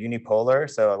neurons are unipolar,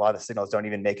 so a lot of the signals don't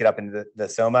even make it up into the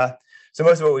soma. So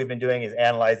most of what we've been doing is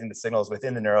analyzing the signals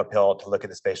within the neuropill to look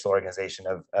at the spatial organization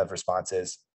of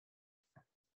responses.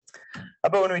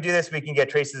 But when we do this, we can get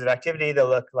traces of activity that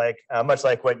look like much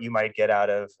like what you might get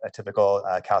out of a typical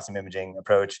calcium imaging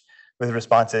approach, with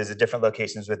responses at different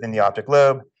locations within the optic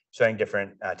lobe, showing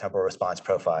different temporal response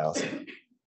profiles.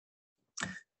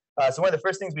 So one of the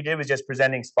first things we did was just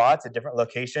presenting spots at different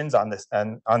locations on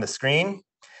the screen.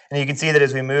 And you can see that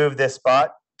as we move this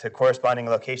spot to corresponding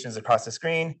locations across the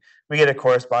screen, we get a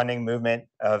corresponding movement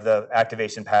of the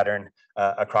activation pattern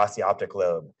across the optic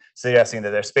lobe, suggesting that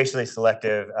they're spatially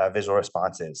selective visual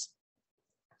responses,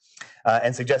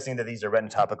 and suggesting that these are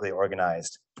retinotopically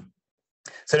organized.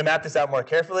 So to map this out more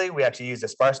carefully, we actually used a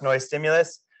sparse noise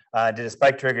stimulus, did a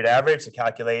spike-triggered average to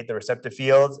calculate the receptive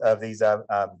fields of these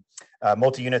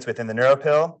multi-units within the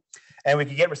neuropill, and we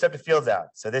could get receptive fields out.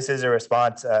 So this is a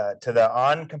response to the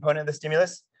on component of the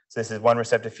stimulus. So this is one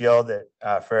receptive field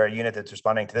that, for a unit that's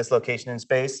responding to this location in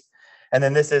space. And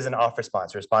then this is an off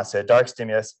response, a response to a dark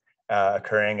stimulus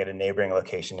occurring at a neighboring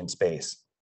location in space.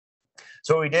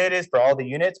 So what we did is for all the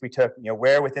units, we took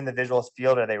where within the visual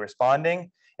field are they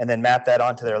responding, and then mapped that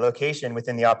onto their location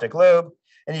within the optic lobe.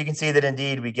 And you can see that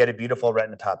indeed we get a beautiful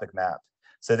retinotopic map.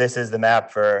 So this is the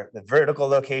map for the vertical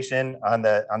location on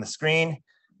the screen,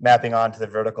 mapping onto the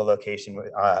vertical location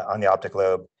on the optic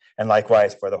lobe, and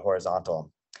likewise for the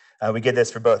horizontal. We get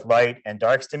this for both light and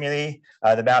dark stimuli.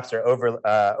 The maps are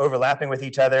overlapping with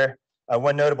each other.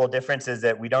 One notable difference is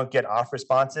that we don't get off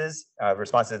responses,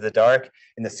 responses to the dark,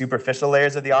 in the superficial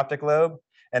layers of the optic lobe.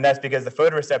 And that's because the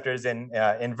photoreceptors in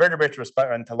invertebrates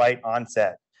respond to light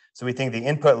onset. So we think the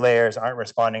input layers aren't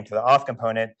responding to the off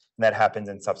component, and that happens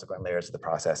in subsequent layers of the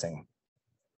processing.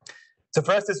 So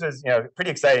for us, this was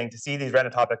pretty exciting to see these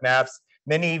retinotopic maps.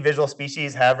 Many visual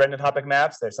species have retinotopic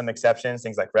maps. There's some exceptions.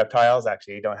 Things like reptiles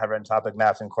actually don't have retinotopic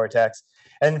maps in cortex.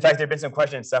 And in fact, there have been some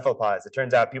questions in cephalopods. It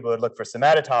turns out people would look for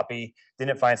somatotopy,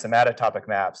 didn't find somatotopic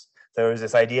maps. So there was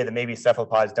this idea that maybe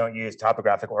cephalopods don't use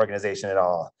topographic organization at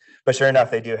all. But sure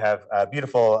enough, they do have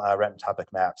beautiful retinotopic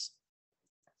maps.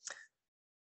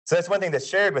 So that's one thing that's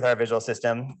shared with our visual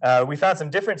system. We found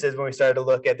some differences when we started to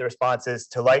look at the responses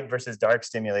to light versus dark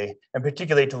stimuli, and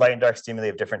particularly to light and dark stimuli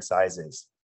of different sizes.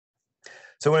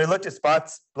 So when we looked at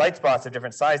light spots of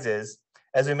different sizes,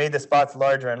 as we made the spots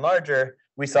larger and larger,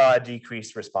 we saw a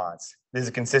decreased response. This is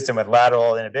consistent with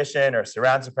lateral inhibition or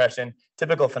surround suppression,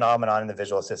 typical phenomenon in the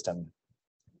visual system.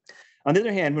 On the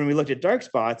other hand, when we looked at dark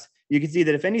spots, you can see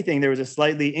that if anything, there was a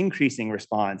slightly increasing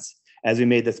response as we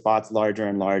made the spots larger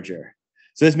and larger.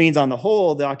 So this means on the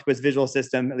whole, the octopus visual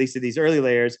system, at least at these early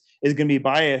layers, is going to be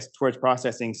biased towards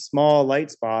processing small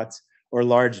light spots or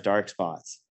large dark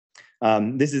spots.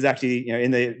 This is actually,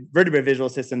 in the vertebrate visual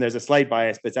system, there's a slight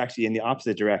bias, but it's actually in the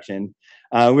opposite direction.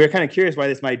 We were kind of curious why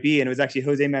this might be, and it was actually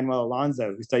Jose Manuel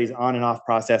Alonso, who studies on and off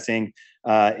processing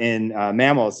in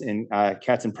mammals, in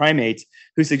cats and primates,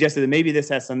 who suggested that maybe this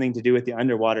has something to do with the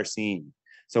underwater scene.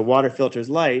 So water filters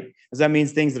light, because that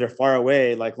means things that are far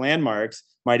away, like landmarks,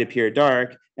 might appear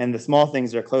dark, and the small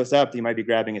things that are close up that you might be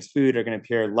grabbing as food are going to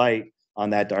appear light on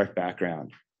that dark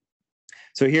background.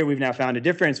 So here we've now found a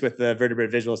difference with the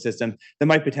vertebrate visual system that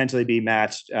might potentially be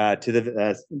matched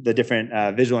to the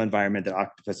different visual environment that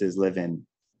octopuses live in.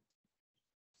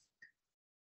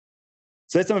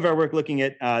 So that's some of our work looking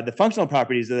at the functional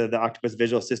properties of the octopus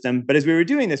visual system. But as we were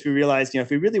doing this, we realized, if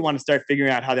we really want to start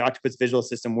figuring out how the octopus visual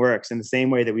system works in the same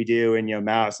way that we do in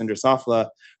mouse and Drosophila,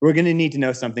 we're going to need to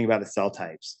know something about the cell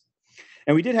types.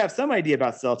 And we did have some idea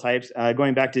about cell types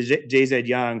going back to J.Z.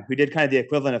 Young, who did kind of the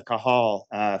equivalent of Cajal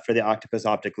for the octopus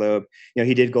optic lobe.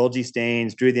 He did Golgi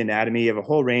stains, drew the anatomy of a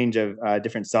whole range of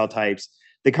different cell types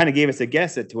that kind of gave us a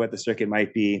guess at to what the circuit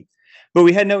might be. But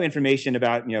we had no information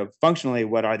about, functionally,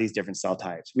 what are these different cell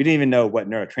types. We didn't even know what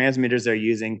neurotransmitters they're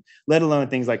using, let alone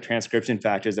things like transcription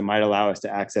factors that might allow us to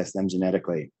access them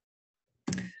genetically.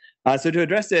 So to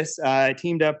address this, I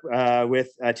teamed up with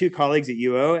two colleagues at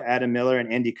UO, Adam Miller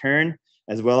and Andy Kern,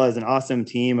 as well as an awesome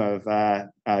team of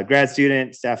grad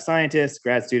student, staff scientists,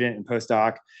 grad student, and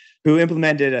postdoc, who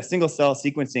implemented a single cell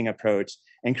sequencing approach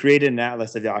and created an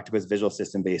atlas of the octopus visual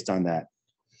system based on that.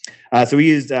 So we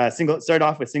used started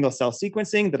off with single cell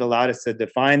sequencing that allowed us to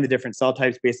define the different cell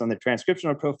types based on the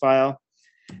transcriptional profile.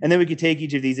 And then we could take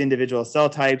each of these individual cell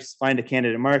types, find a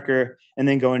candidate marker, and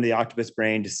then go into the octopus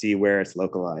brain to see where it's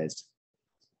localized.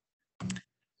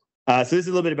 So this is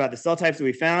a little bit about the cell types that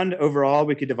we found. Overall,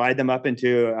 we could divide them up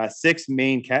into 6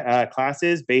 main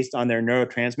classes based on their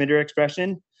neurotransmitter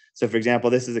expression. So for example,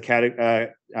 this is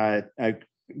a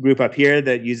group up here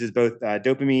that uses both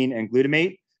dopamine and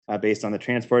glutamate based on the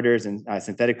transporters and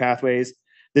synthetic pathways.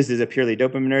 This is a purely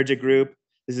dopaminergic group.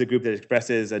 This is a group that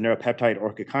expresses a neuropeptide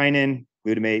orchokinin,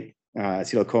 glutamate,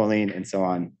 acetylcholine, and so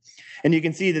on. And you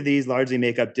can see that these largely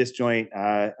make up disjoint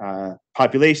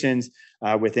populations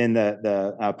within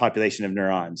the population of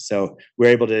neurons. So we're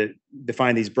able to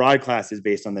define these broad classes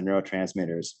based on the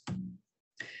neurotransmitters.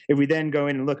 If we then go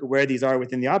in and look at where these are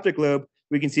within the optic lobe,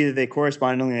 we can see that they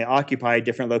correspondingly occupy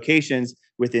different locations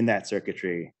within that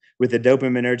circuitry, with the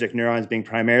dopaminergic neurons being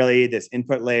primarily this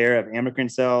input layer of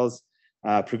amacrine cells,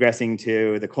 progressing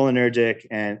to the cholinergic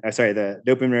and the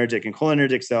dopaminergic and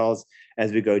cholinergic cells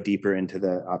as we go deeper into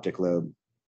the optic lobe.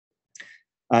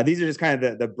 These are just kind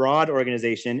of the broad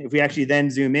organization. If we actually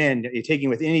then zoom in, you're taking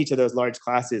within each of those large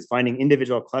classes, finding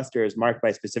individual clusters marked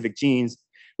by specific genes,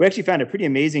 we actually found a pretty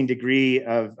amazing degree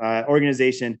of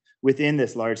organization within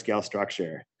this large scale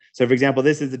structure. So for example,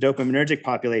 this is the dopaminergic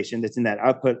population that's in that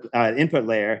input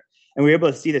layer. And we were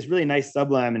able to see this really nice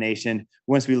sublamination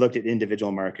once we looked at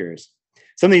individual markers.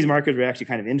 Some of these markers were actually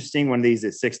kind of interesting. One of these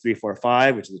is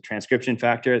 6345, which is a transcription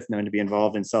factor. It's known to be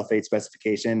involved in sulfate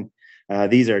specification.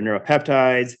 These are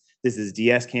neuropeptides. This is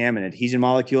DS-CAM, an adhesion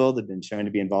molecule that's been shown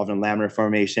to be involved in laminar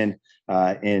formation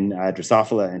in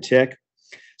Drosophila and chick.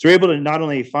 So we're able to not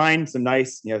only find some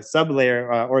nice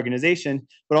sublayer organization,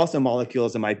 but also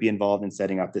molecules that might be involved in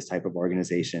setting up this type of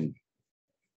organization.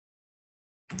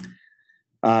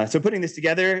 So putting this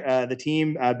together, the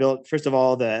team built, first of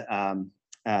all, the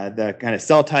kind of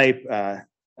cell type,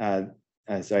 the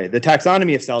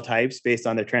taxonomy of cell types based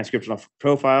on their transcriptional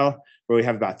profile, where we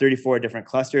have about 34 different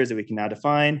clusters that we can now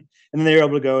define. And then they're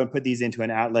able to go and put these into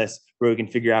an atlas where we can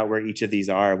figure out where each of these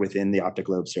are within the optic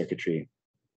lobe circuitry.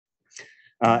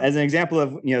 As an example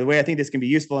of the way I think this can be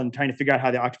useful in trying to figure out how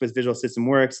the octopus visual system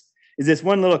works is this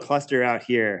one little cluster out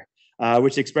here,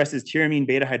 which expresses tyramine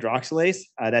beta hydroxylase.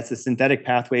 That's the synthetic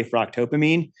pathway for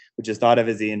octopamine, which is thought of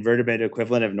as the invertebrate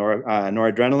equivalent of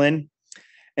noradrenaline.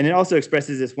 And it also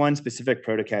expresses this one specific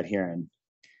protocadherin.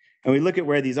 And we look at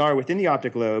where these are within the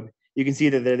optic lobe, you can see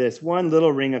that they're this one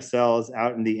little ring of cells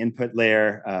out in the input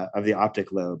layer of the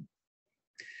optic lobe.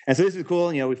 And so this is cool.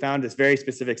 We found this very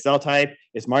specific cell type.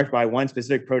 It's marked by one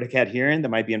specific protocadherin that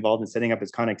might be involved in setting up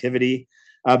its connectivity.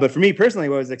 But for me personally,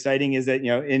 what was exciting is that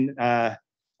in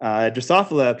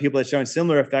Drosophila, people had shown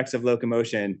similar effects of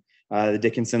locomotion, the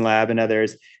Dickinson lab and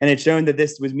others, and it's shown that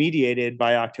this was mediated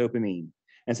by octopamine.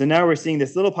 And so now we're seeing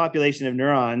this little population of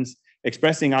neurons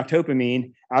expressing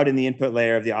octopamine out in the input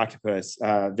layer of the octopus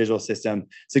visual system,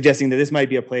 suggesting that this might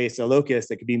be a locus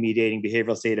that could be mediating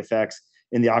behavioral state effects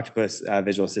in the octopus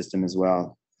visual system as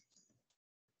well.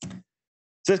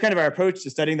 So it's kind of our approach to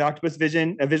studying the octopus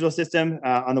visual system.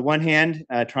 On the one hand,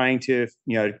 trying to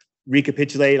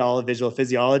recapitulate all of visual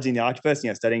physiology in the octopus,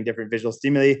 studying different visual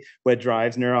stimuli, what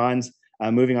drives neurons,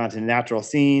 moving on to natural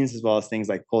scenes, as well as things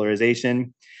like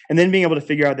polarization, and then being able to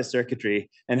figure out the circuitry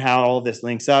and how all of this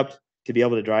links up to be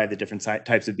able to drive the different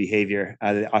types of behavior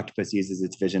that the octopus uses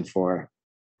its vision for.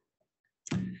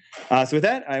 So with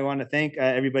that, I want to thank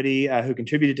everybody who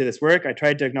contributed to this work. I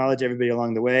tried to acknowledge everybody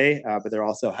along the way, but they're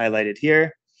also highlighted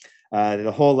here.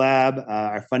 The whole lab,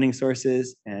 our funding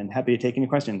sources, and happy to take any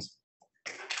questions.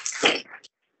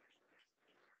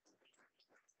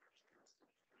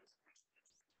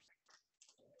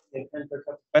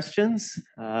 Questions?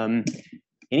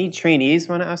 Any trainees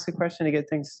want to ask a question to get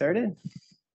things started?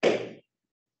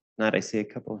 Not, I see a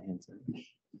couple of hands up.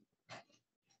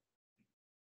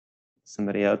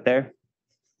 Somebody out there?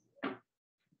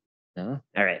 No?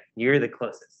 All right, you're the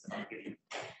closest.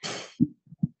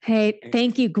 Hey,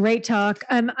 thank you. Great talk.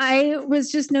 I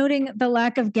was just noting the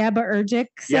lack of GABAergic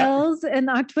cells in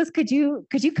the octopus. Could you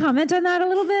comment on that a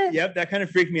little bit? Yep, that kind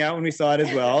of freaked me out when we saw it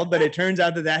as well. But it turns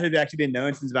out that had actually been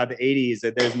known since about the 80s,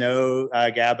 that there's no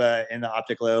GABA in the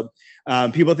optic lobe.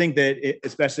 People think that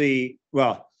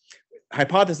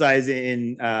hypothesize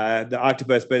in the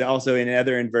octopus, but also in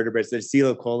other invertebrates, that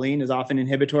acetylcholine is often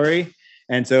inhibitory.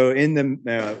 And so in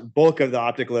the bulk of the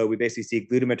optic lobe, we basically see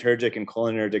glutamatergic and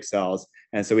cholinergic cells.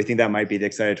 And so we think that might be the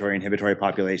excitatory inhibitory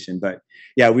population. But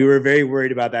yeah, we were very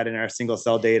worried about that in our single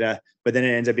cell data, but then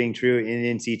it ends up being true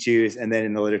in situs and then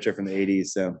in the literature from the 80s.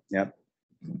 So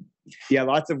yeah,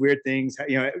 lots of weird things.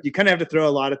 You kind of have to throw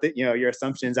a lot of your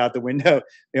assumptions out the window.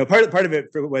 Part of it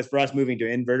was for us moving to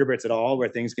invertebrates at all, where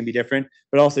things can be different,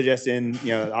 but also just in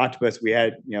the octopus, we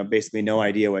had basically no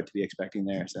idea what to be expecting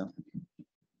there. So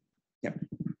yeah.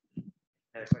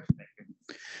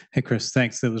 Hey, Chris,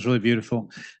 thanks. That was really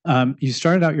beautiful. You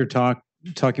started out your talk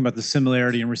talking about the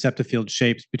similarity in receptive field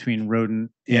shapes between rodent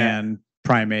and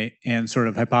primate, and sort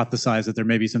of hypothesized that there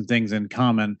may be some things in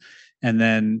common. And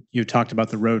then you talked about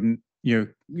the rodent,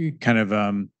 you kind of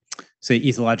say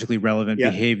ethologically relevant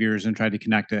behaviors and tried to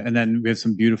connect it. And then we have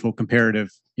some beautiful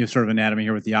comparative, sort of anatomy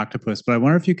here with the octopus. But I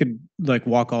wonder if you could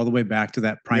walk all the way back to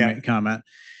that primate comment.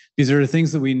 These are the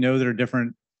things that we know that are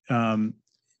different in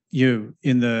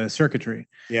the circuitry.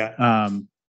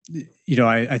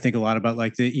 I think a lot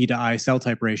about the E to I cell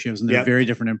type ratios, and they're very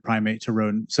different in primate to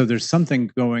rodent. So there's something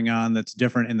going on that's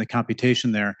different in the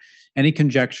computation there. Any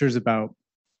conjectures about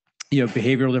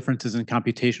behavioral differences and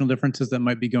computational differences that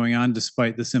might be going on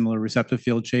despite the similar receptive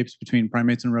field shapes between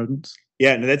primates and rodents?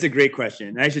 Yeah, no, that's a great question.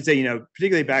 And I should say,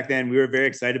 particularly back then, we were very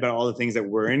excited about all the things that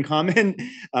were in common.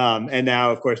 And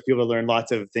now, of course, people learn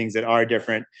lots of things that are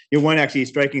different. One actually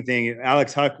striking thing,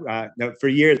 Alex Huck, for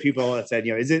years, people have said,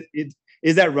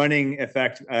 is that running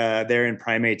effect there in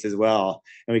primates as well?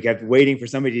 And we kept waiting for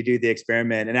somebody to do the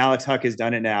experiment. And Alex Huck has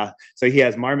done it now. So he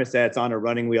has marmosets on a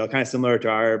running wheel, kind of similar to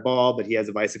our ball, but he has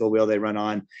a bicycle wheel they run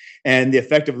on. And the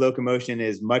effect of locomotion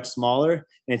is much smaller.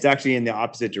 And it's actually in the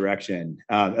opposite direction.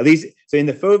 At least, so in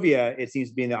the fovea, it seems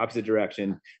to be in the opposite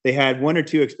direction. They had 1 or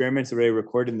 2 experiments where they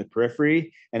recorded in the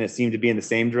periphery, and it seemed to be in the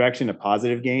same direction, a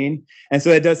positive gain. And so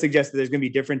that does suggest that there's going to be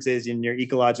differences in your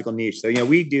ecological niche. So,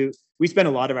 we spend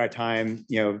a lot of our time,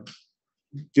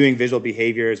 doing visual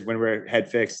behaviors when we're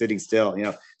head fixed, sitting still,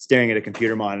 staring at a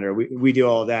computer monitor. We do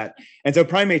all of that. And so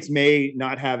primates may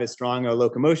not have as strong a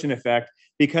locomotion effect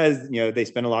because, they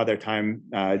spend a lot of their time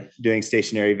doing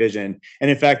stationary vision. And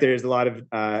in fact, there's a lot of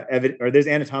there's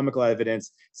anatomical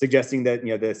evidence suggesting that, the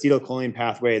acetylcholine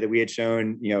pathway that we had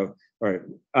shown, or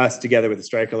us together with the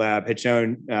Stryker lab had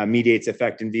shown mediates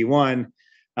effect in V1.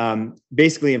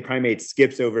 Basically in primates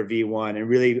skips over V1 and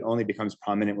really only becomes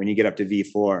prominent when you get up to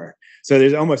V4. So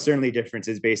there's almost certainly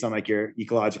differences based on your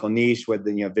ecological niche, what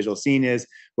the visual scene is,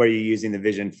 where you're using the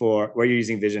vision for, where you're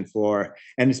using vision for,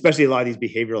 and especially a lot of these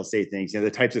behavioral state things,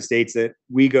 the types of states that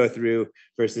we go through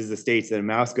versus the states that a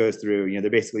mouse goes through,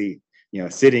 they're basically,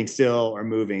 sitting still or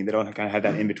moving. They don't kind of have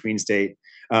that in-between state,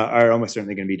 are almost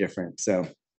certainly going to be different. So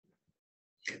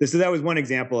that was one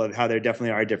example of how there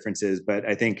definitely are differences, but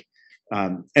I think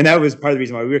and that was part of the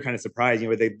reason why we were kind of surprised,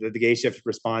 with the gaze shift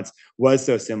response was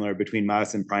so similar between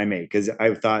mouse and primate, because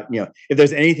I thought, if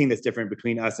there's anything that's different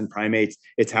between us and primates,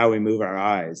 it's how we move our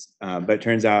eyes. But it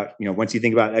turns out, once you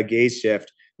think about a gaze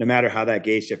shift, no matter how that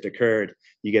gaze shift occurred,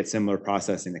 you get similar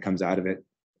processing that comes out of it.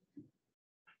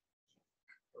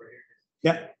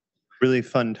 Yeah. Really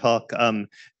fun talk.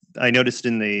 I noticed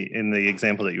in the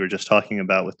example that you were just talking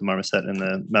about with the marmoset and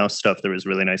the mouse stuff, there was a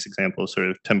really nice example of sort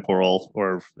of temporal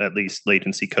or at least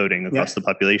latency coding across the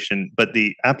population. But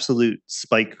the absolute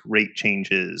spike rate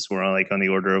changes were like on the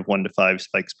order of 1 to 5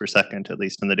 spikes per second, at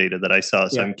least in the data that I saw.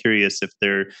 So I'm curious if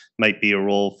there might be a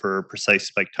role for precise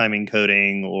spike timing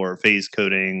coding or phase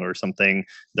coding or something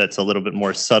that's a little bit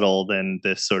more subtle than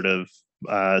this sort of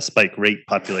spike rate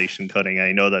population coding.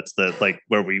 I know that's the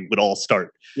where we would all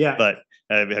start. But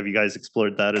have you guys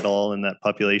explored that at all in that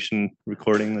population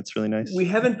recording? That's really nice. We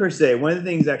haven't per se. One of the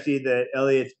things actually that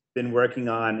Elliot's been working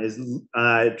on is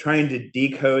trying to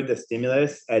decode the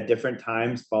stimulus at different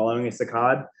times following a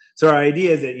saccade. So our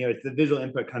idea is that it's the visual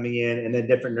input coming in, and then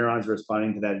different neurons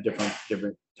responding to that at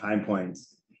different time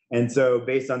points. And so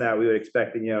based on that, we would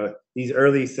expect that these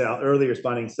early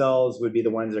responding cells would be the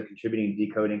ones that are contributing to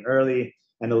decoding early,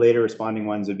 and the later responding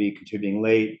ones would be contributing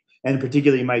late. And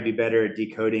particularly might be better at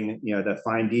decoding the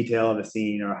fine detail of a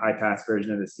scene or a high pass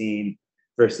version of the scene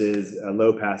versus a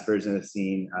low pass version of the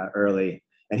scene early.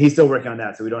 And he's still working on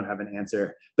that, so we don't have an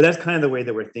answer. But that's kind of the way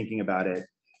that we're thinking about it.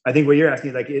 I think what you're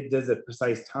asking is does the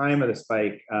precise time of the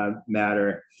spike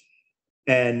matter?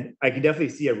 And I can definitely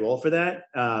see a role for that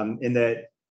in that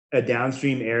a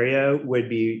downstream area would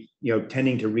be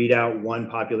tending to read out one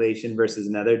population versus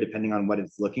another depending on what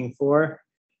it's looking for.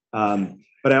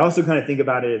 But I also kind of think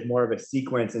about it as more of a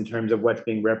sequence in terms of what's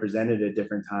being represented at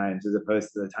different times as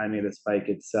opposed to the timing of the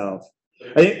spike itself.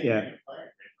 I think, Only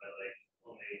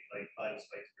 5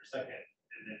 spikes per second,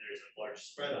 and then there's a large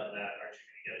spread on that. Aren't you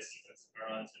going to get a sequence of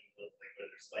neurons and look where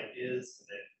their spike is? And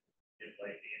then if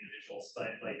the individual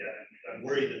spike, I'm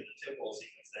worried that the temporal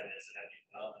sequence then is an empty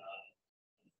phenomenon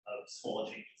of small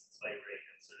changes in spike rate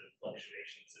and sort of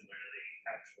fluctuations in where the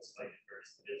actual spike occurs.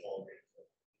 It is all very close.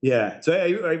 Yeah. So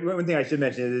one thing I should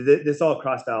mention is this all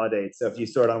cross-validates. So if you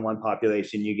sort on one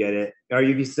population, you get it. Or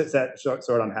if you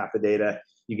sort on half the data,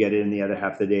 you get it in the other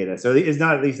half of the data. So it's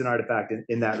not at least an artifact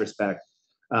in that respect.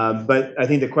 But I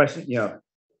think the question,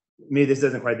 maybe this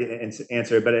doesn't quite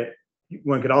answer, but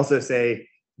one could also say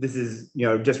this is,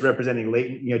 just representing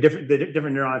latent,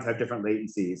 different neurons have different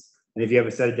latencies. And if you have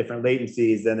a set of different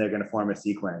latencies, then they're going to form a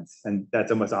sequence. And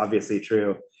that's almost obviously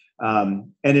true.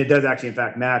 And it does actually, in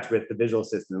fact, match with the visual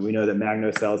system. We know that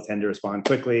magno cells tend to respond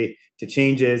quickly to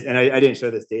changes. And I didn't show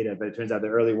this data, but it turns out the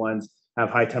early ones have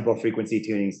high temporal frequency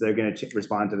tuning. So they're going to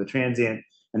respond to the transient,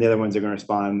 and the other ones are going to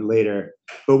respond later.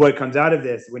 But what comes out of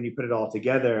this, when you put it all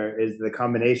together, is the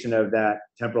combination of that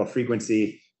temporal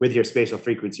frequency with your spatial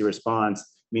frequency response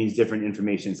means different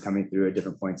information is coming through at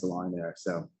different points along there.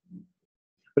 So,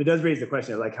 but it does raise the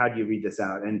question of how do you read this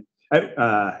out? And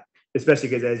especially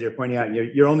because, as you're pointing out,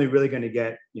 you're only really going to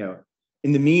get,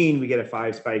 in the mean, we get a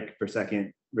 5 spike per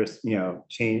second,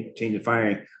 change in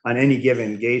firing on any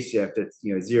given gaze shift. It's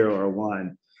 0 or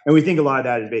 1, and we think a lot of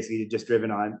that is basically just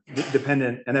driven on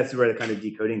dependent, and that's where the kind of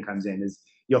decoding comes in. Is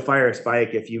you'll fire a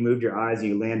spike if you moved your eyes and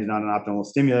you landed on an optimal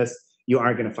stimulus. You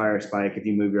aren't going to fire a spike if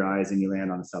you move your eyes and you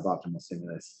land on a suboptimal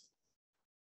stimulus.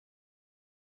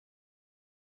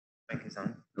 Mic is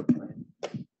on.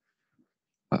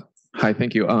 Hi,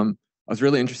 thank you. I was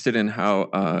really interested in how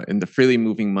in the freely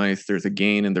moving mice, there's a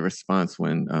gain in the response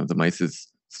when the mice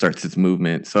starts its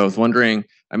movement. So I was wondering,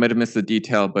 I might have missed the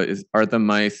detail, but are the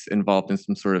mice involved in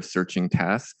some sort of searching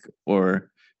task, or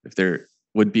if there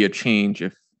would be a change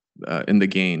if in the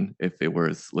gain if it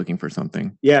was looking for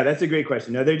something? Yeah, that's a great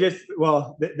question. No,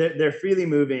 they're freely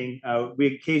moving.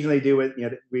 We occasionally do it.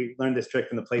 We learned this trick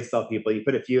from the place cell people. You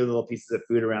put a few little pieces of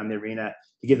food around the arena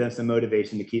to give them some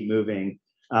motivation to keep moving.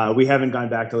 We haven't gone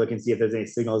back to look and see if there's any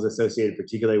signals associated,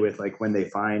 particularly with when they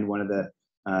find one of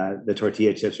the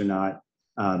tortilla chips or not.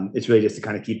 It's really just to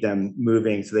kind of keep them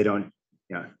moving so they don't.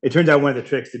 It turns out one of the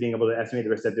tricks to being able to estimate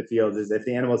the receptive fields is if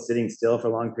the animal is sitting still for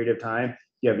a long period of time,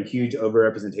 you have a huge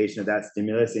overrepresentation of that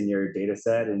stimulus in your data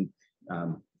set, and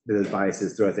those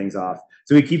biases throw things off.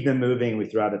 So we keep them moving. We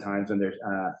throw out the times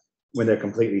when they're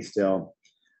completely still.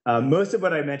 Most of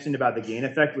what I mentioned about the gain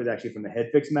effect was actually from the head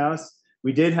fixed mouse.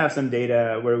 We did have some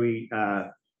data where we,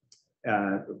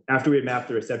 after we had mapped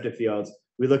the receptive fields,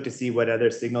 we looked to see what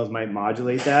other signals might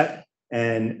modulate that.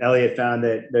 And Elliot found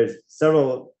that there's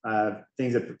several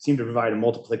things that seem to provide a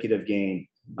multiplicative gain.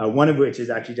 One of which is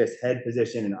actually just head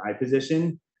position and eye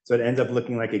position. So it ends up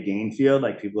looking like a gain field,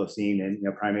 like people have seen in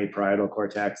primate parietal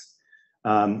cortex.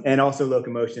 And also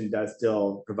locomotion does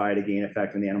still provide a gain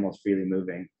effect when the animal is freely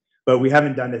moving. But we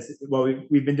haven't done this. Well,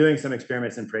 we've been doing some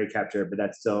experiments in prey capture, but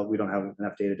that's still, we don't have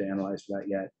enough data to analyze for that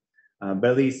yet.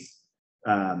 But at least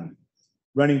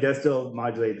running does still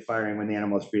modulate the firing when the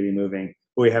animal is freely moving,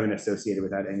 but we haven't associated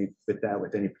with any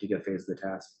particular phase of the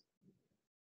task.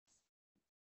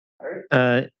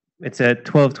 It's at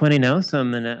 12:20 now, so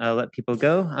I'm gonna let people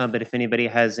go. But if anybody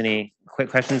has any quick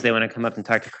questions they want to come up and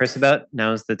talk to Chris about,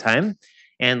 now's the time.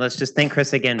 And let's just thank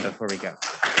Chris again before we go.